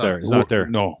 Whiteside's it's not there. It's not there.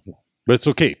 No. But it's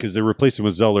okay because they're replacing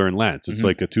with Zeller and Lance. It's Mhm.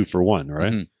 like a 2-for-1,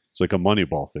 right? Mhm. It's like a money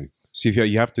ball thing. So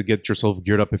you have to get yourself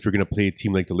geared up if you're going to play a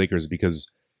team like the Lakers, because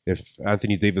if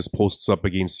Anthony Davis posts up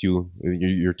against you,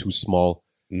 you're too small.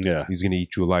 Yeah. He's going to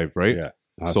eat you alive, right? Yeah.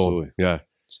 Absolutely. So yeah,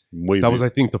 Way that was,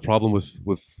 big. I think, the problem with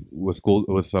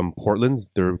Portland.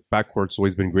 Their backcourt's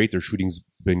always been great. Their shooting's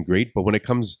been great, but when it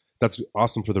comes, that's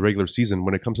awesome for the regular season.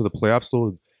 When it comes to the playoffs,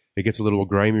 though, it gets a little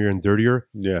grimier and dirtier.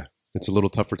 Yeah. It's a little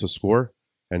tougher to score,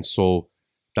 and so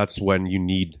that's when you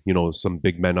need some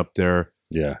big men up there,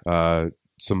 Yeah.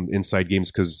 some inside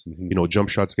games, because Mhm. jump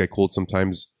shots get cold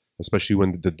sometimes, especially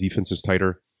when the defense is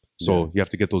tighter. So you have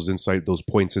to get those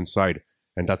points inside,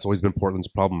 and that's always been Portland's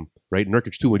problem, right?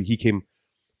 Nurkic too, when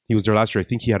he was there last year. I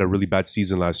think he had a really bad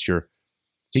season last year.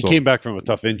 He So came back from a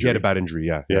tough He injury. had a bad injury.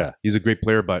 Yeah, Yeah. He's a great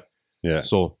player, but Yeah.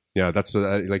 So yeah, that's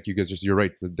like you guys. You're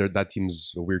right. That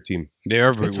team's a weird team. They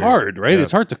are very It's weird. hard, right? Yeah.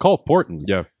 It's hard to call Portland.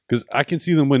 Yeah, Because I can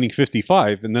see them winning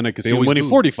 55, and then I can see them always winning do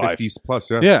 45. 50s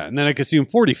plus. Yeah. Yeah, and then I can see them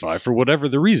 45 for whatever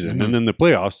the reason. Mm-hmm. And then the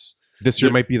playoffs. This year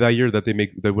They're- might be that year that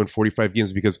they win 45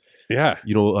 games, because Yeah.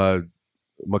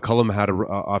 McCollum had a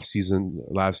off season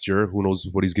last year. Who knows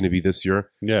what he's going to be this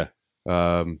year? Yeah.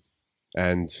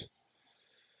 And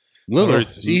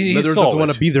Lillard, he's Lillard solid. doesn't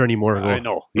want to be there anymore. I though,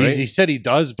 know. right? He said he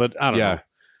does, but I don't Yeah. know.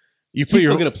 You put He's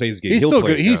your still going to play his game. He's He'll still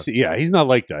play, good. He's not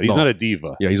like that. He's No. not a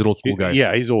diva. yeah, he's an old school guy.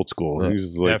 Yeah, he's old school. Yeah.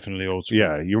 He's like, Definitely old school.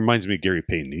 yeah, he reminds me of Gary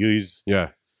Payton. He's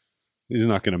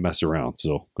not going to mess around.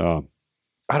 So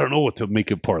I don't know what to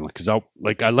make of Portland, because I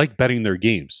like betting their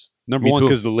games. Number Me one, too.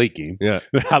 because the late game. Yeah.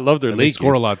 I love their And they late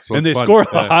score games. a lot, so and it's they fun. score a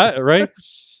Yeah. lot, right?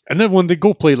 And then when they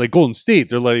go play like Golden State,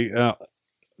 they're like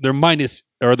they're minus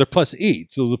or they're +8,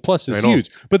 so the plus is I know.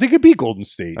 huge. But they could beat Golden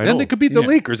State, I and know. they could beat the Yeah.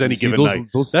 Lakers any See, given those, night.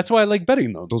 those That's why I like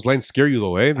betting them. those lines scare you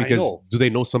though, eh? Because know. do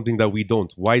they know something that we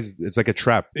don't? Why is it's like a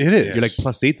trap? It is. You're like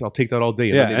 +8. I'll take that all day.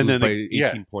 And Yeah, then and they then lose they- by yeah.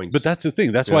 18 points. But that's the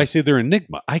thing. That's Yeah. why I say they're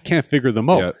enigma. I can't figure them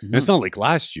out. Yeah. And it's not like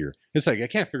last year. It's like I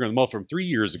can't figure them out from 3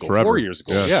 years ago, Forever. 4 years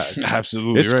ago. Yeah. Yeah, it's,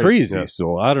 Absolutely it's right. crazy. Yeah.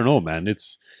 So I don't know, man.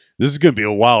 This is going to be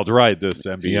a wild ride this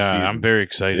NBA Yeah, season. I'm very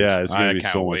excited. Yeah, it's going I to be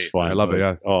can't so much wait. fun. I love it,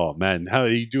 yeah. Oh man, how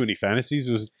do you do any fantasies?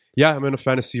 yeah, I'm in a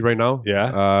fantasy right now.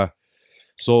 Yeah.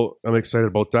 So I'm excited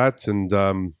about that,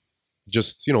 and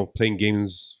just playing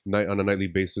games on a nightly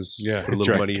basis. Yeah. put a little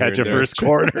Try money to catch here a and there. first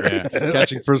quarter. Yeah.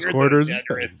 Catching first quarters. Yeah.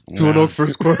 2-0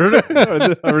 first quarter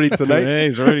already tonight. Hey,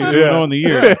 he's already 2-0 in the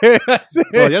year. That's it.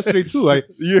 Well, yesterday too. I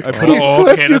put Oh,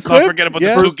 okay, let's not clipped? forget about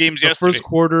Yeah. the two games the yesterday. first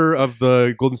quarter of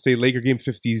the Golden State Laker game,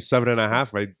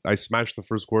 57.5. I smashed the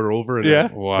first quarter over. And Yeah.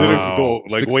 Wow. Did it go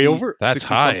like 60 way over? That's 60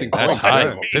 high. something That's points. high.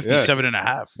 Yeah. 57 and a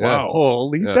half. Yeah. Wow.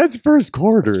 Holy, Yeah. that's first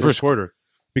quarter. First quarter,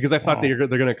 because I thought Wow. they're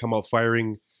going to come out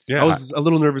firing. Yeah. I was a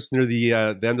little nervous near the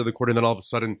end of the quarter, and then all of a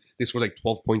sudden they scored like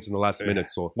 12 points in the last minute.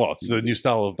 So Well, it's the new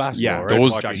style of basketball, Yeah, right?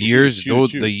 Those Clock and years, shoot, those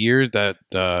shoot. the years that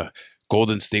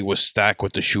Golden State was stacked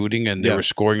with the shooting, and they Yeah. were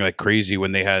scoring like crazy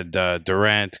when they had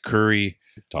Durant, Curry,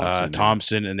 Thompson,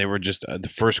 Thompson, and they were just the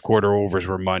first quarter overs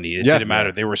were money. It Yeah. didn't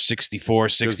matter. They were 64,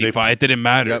 65. It didn't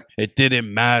matter. Yep. It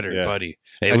didn't matter, Yeah. buddy.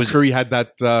 It and was Curry had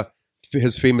that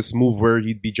his famous move where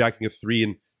he'd be jacking a three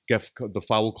and get the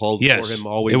foul called Yes. for him.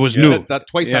 Always, It was new. That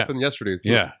twice Yeah. happened yesterday. So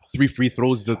yeah. 3 free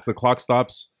throws, the clock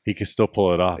stops. he can still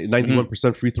pull it off.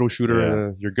 91% free throw shooter.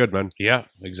 Yeah. You're good, man. Yeah,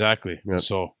 exactly. Yeah.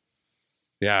 So,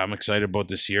 yeah, I'm excited about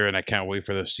this year, and I can't wait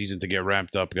for the season to get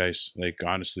ramped up, guys. Like,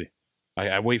 honestly,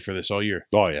 I wait for this all year.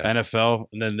 Oh yeah. NFL,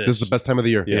 and then this. This is the best time of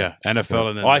the year. Yeah, NFL,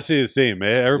 and then Oh, I this. say the same.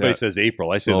 Everybody Yeah. says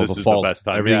April. I say Oh, this the is fall. the best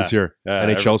time. Everything's yeah. here. Yeah,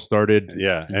 NHL started.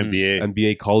 Yeah, Mhm. NBA,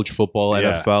 NBA, college football,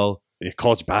 Yeah. NFL,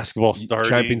 college basketball starting.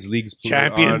 Champions Leagues.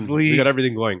 Champions on. League. We got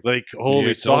everything going. Like holy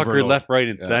Yeah, it's over, soccer, though. left, right,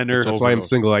 and Yeah. center. That's why I'm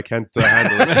single. I can't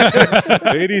handle it.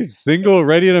 Ladies, single,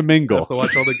 ready to I mingle. have to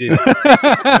watch all the games.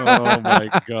 Oh my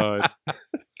god,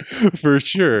 for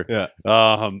sure. Yeah.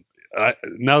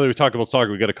 Now that we talk about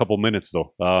soccer, we got a couple minutes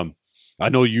though. I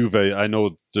know I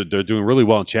know they're doing really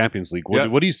well in Champions League. Yeah.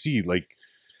 What do you see? Like,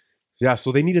 Yeah,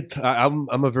 so they needed. I'm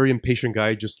a very impatient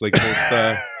guy, just like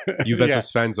most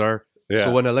Juventus fans are. yeah.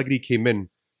 So when Allegri came in,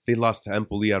 they lost to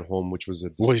Empoli at home, which was a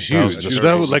Was That was huge. a That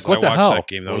disgrace. was like, what I the watched hell? That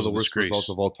game. That one was of a the worst disgrace. results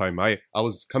of all time. I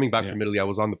was coming back Yeah. from Italy. I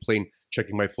was on the plane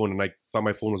checking my phone, and I thought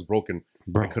my phone was broken.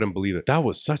 Bro, I couldn't believe it. that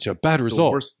was such a bad The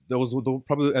result. worst. That was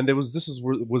probably, and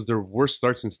was their worst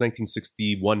start since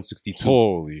 1961, 62.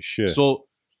 Holy shit! So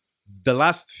the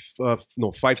last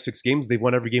 5-6 games, they've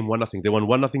won every game 1-0. They won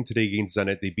 1-0 today against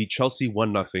Zenit. They beat Chelsea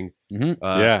 1-0.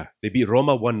 yeah, They beat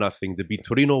Roma 1-0. They beat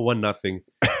Torino 1-0.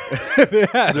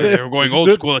 They were going old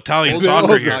school Italian Old soccer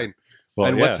school here. line. Well,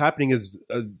 and yeah. what's happening is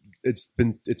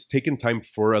it's taken time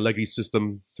for Allegri's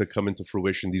system to come into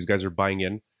fruition. These guys are buying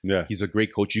in. Yeah, He's a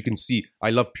great coach. You can see. I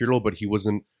love Pirlo, but he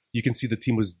wasn't. You can see the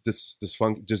team was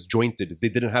disjointed. They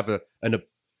didn't have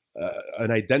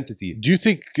an identity. Do you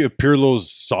think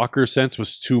Pirlo's soccer sense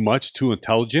was too much, too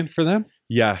intelligent for them?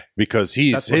 Yeah, Because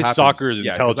That's what his happens. soccer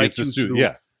Yeah, 'cause intelligence IQ's is too. through-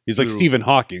 Yeah, he's like through- Stephen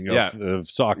Hawking of, Yeah. of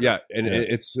soccer. yeah, and Yeah.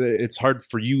 it's hard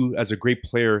for you as a great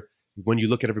player when you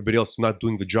look at everybody else not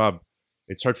doing the job.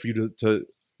 It's hard for you to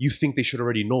you think they should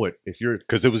already know it if you're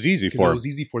because it was easy because for it him. was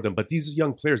easy for them. But these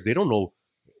young players, they don't know,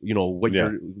 what Yeah.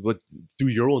 what through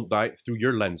your own through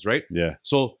your lens, right? Yeah,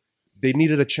 So they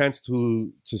needed a chance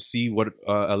to see what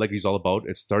Allegri's all about.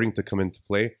 It's starting to come into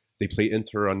play. They play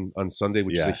Inter on Sunday,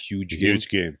 which is Yeah. a huge game. huge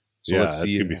game. So Yeah, let's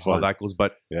that's see gonna be how fun. that goes.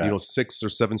 But Yeah. 6 or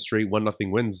 7 straight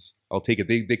 1-0 wins, I'll take it.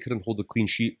 They couldn't hold a clean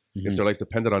sheet if their life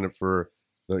depended on it for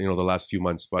the last few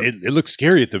months. But It looked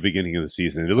scary at the beginning of the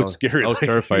season. It looked scary. I was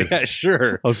terrified. Yeah,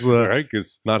 sure. I was Right,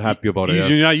 because not happy about it. Yeah,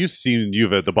 you're not used to seeing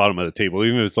Juve at the bottom of the table,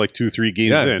 even if it's like 2-3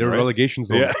 games yeah in. they were right? relegation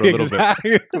zone Yeah, for a little bit.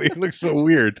 exactly. It looks so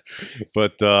weird,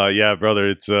 but yeah, brother,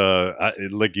 it's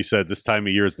like you said, this time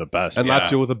of year is the best. And Yeah.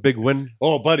 Lazio with a big win.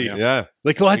 Oh, buddy, Yeah.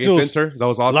 like Against Lazio's Inter. That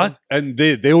was awesome. and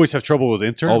they always have trouble with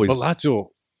Inter. Always. But Lazio,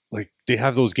 like they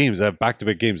have those games, they have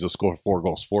back-to-back games. They'll score 4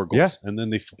 goals, Yeah. and then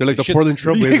they They're like they the Portland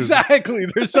Trailblazers. Exactly,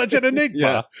 they're such an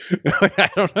enigma. I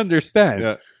don't understand.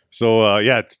 Yeah. So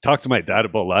talk to my dad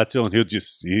about Lazio, and he'll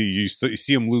just you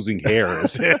see him losing hair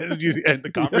as you end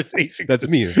the conversation. That's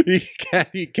me.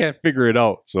 He can't figure it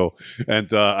out. So,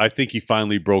 and I think he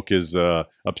finally broke his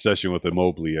obsession with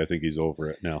Immobile. I think he's over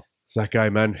it now. That guy,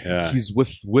 man. Yeah. He's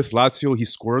with Lazio. He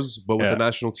scores, but with Yeah. the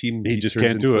national team, He just turns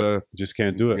can't do into, it. Just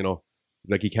can't do it.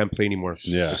 Like he can't play anymore.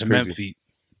 Yeah. It's Cement crazy. feet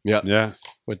Yeah,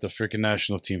 with the freaking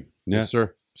national team. yeah, Yes,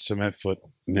 sir. Cement foot.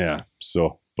 yeah.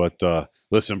 So, but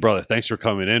listen, brother, thanks for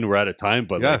coming in. We're out of time,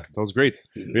 but Yeah, that was great.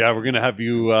 we're gonna have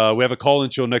you. We have a call-in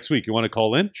show next week. You want to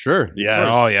call in? Sure. Yes.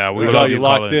 Oh yeah, We we got love you you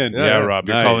locked calling. in. Yeah, Yeah. Rob,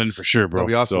 you're Nice. calling for sure, bro. That'll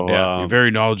be awesome. So, Yeah, you're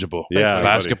very knowledgeable. yeah, buddy.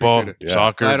 Basketball, Appreciate it. Yeah.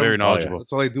 soccer, I don't- very oh, knowledgeable.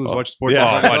 That's all I do is watch sports. Yeah.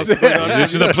 Nothing else going on.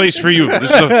 This is the place for you.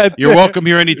 That's You're it. welcome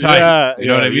here anytime. Yeah, You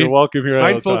know what I You're mean? welcome here. all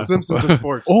the Seinfeld, time. Simpsons, and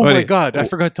sports. Oh my Buddy. God! I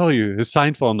forgot to tell you his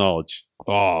Seinfeld knowledge.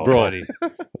 Oh, Bro. buddy.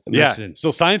 Yeah. Listen, So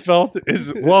Seinfeld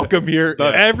is welcome here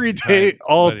Done. every day,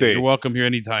 all buddy, day. You're welcome here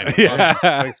anytime. Yeah.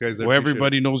 Thanks, guys. I Where appreciate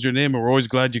everybody knows your name, and we're always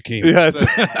glad you came. Yeah, that's,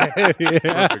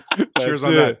 yeah. Cheers That's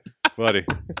on it. buddy.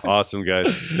 Awesome,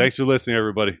 guys. Thanks for listening,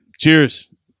 everybody. Cheers.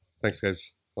 it. Thanks,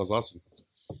 guys. That was awesome.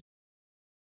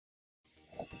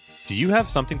 Do you have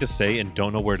something to say and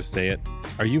don't know where to say it?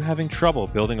 Are you having trouble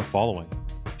building a following?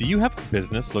 Do you have a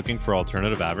business looking for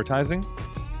alternative advertising?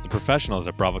 The professionals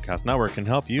at BravoCast Network can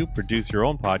help you produce your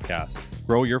own podcast,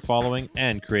 grow your following,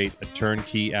 and create a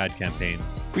turnkey ad campaign.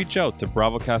 Reach out to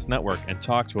BravoCast Network and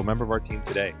talk to a member of our team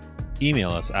today.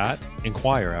 Email us at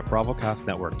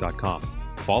inquire@bravocastnetwork.com.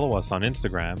 Follow us on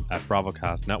Instagram at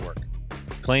BravoCast Network.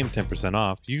 To claim 10%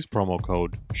 off, use promo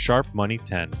code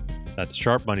SHARPMONEY10. That's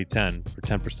SHARPMONEY10 for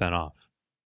 10% off.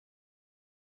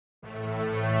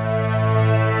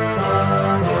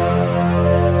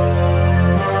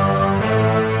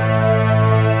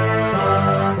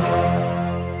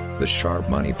 The Sharp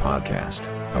Money Podcast,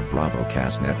 a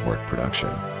BravoCast Network production.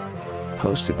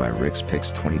 Hosted by Rick's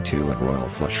Picks 22 and Royal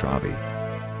Flush Robbie.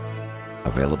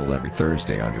 Available every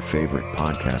Thursday on your favorite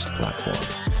podcast platform.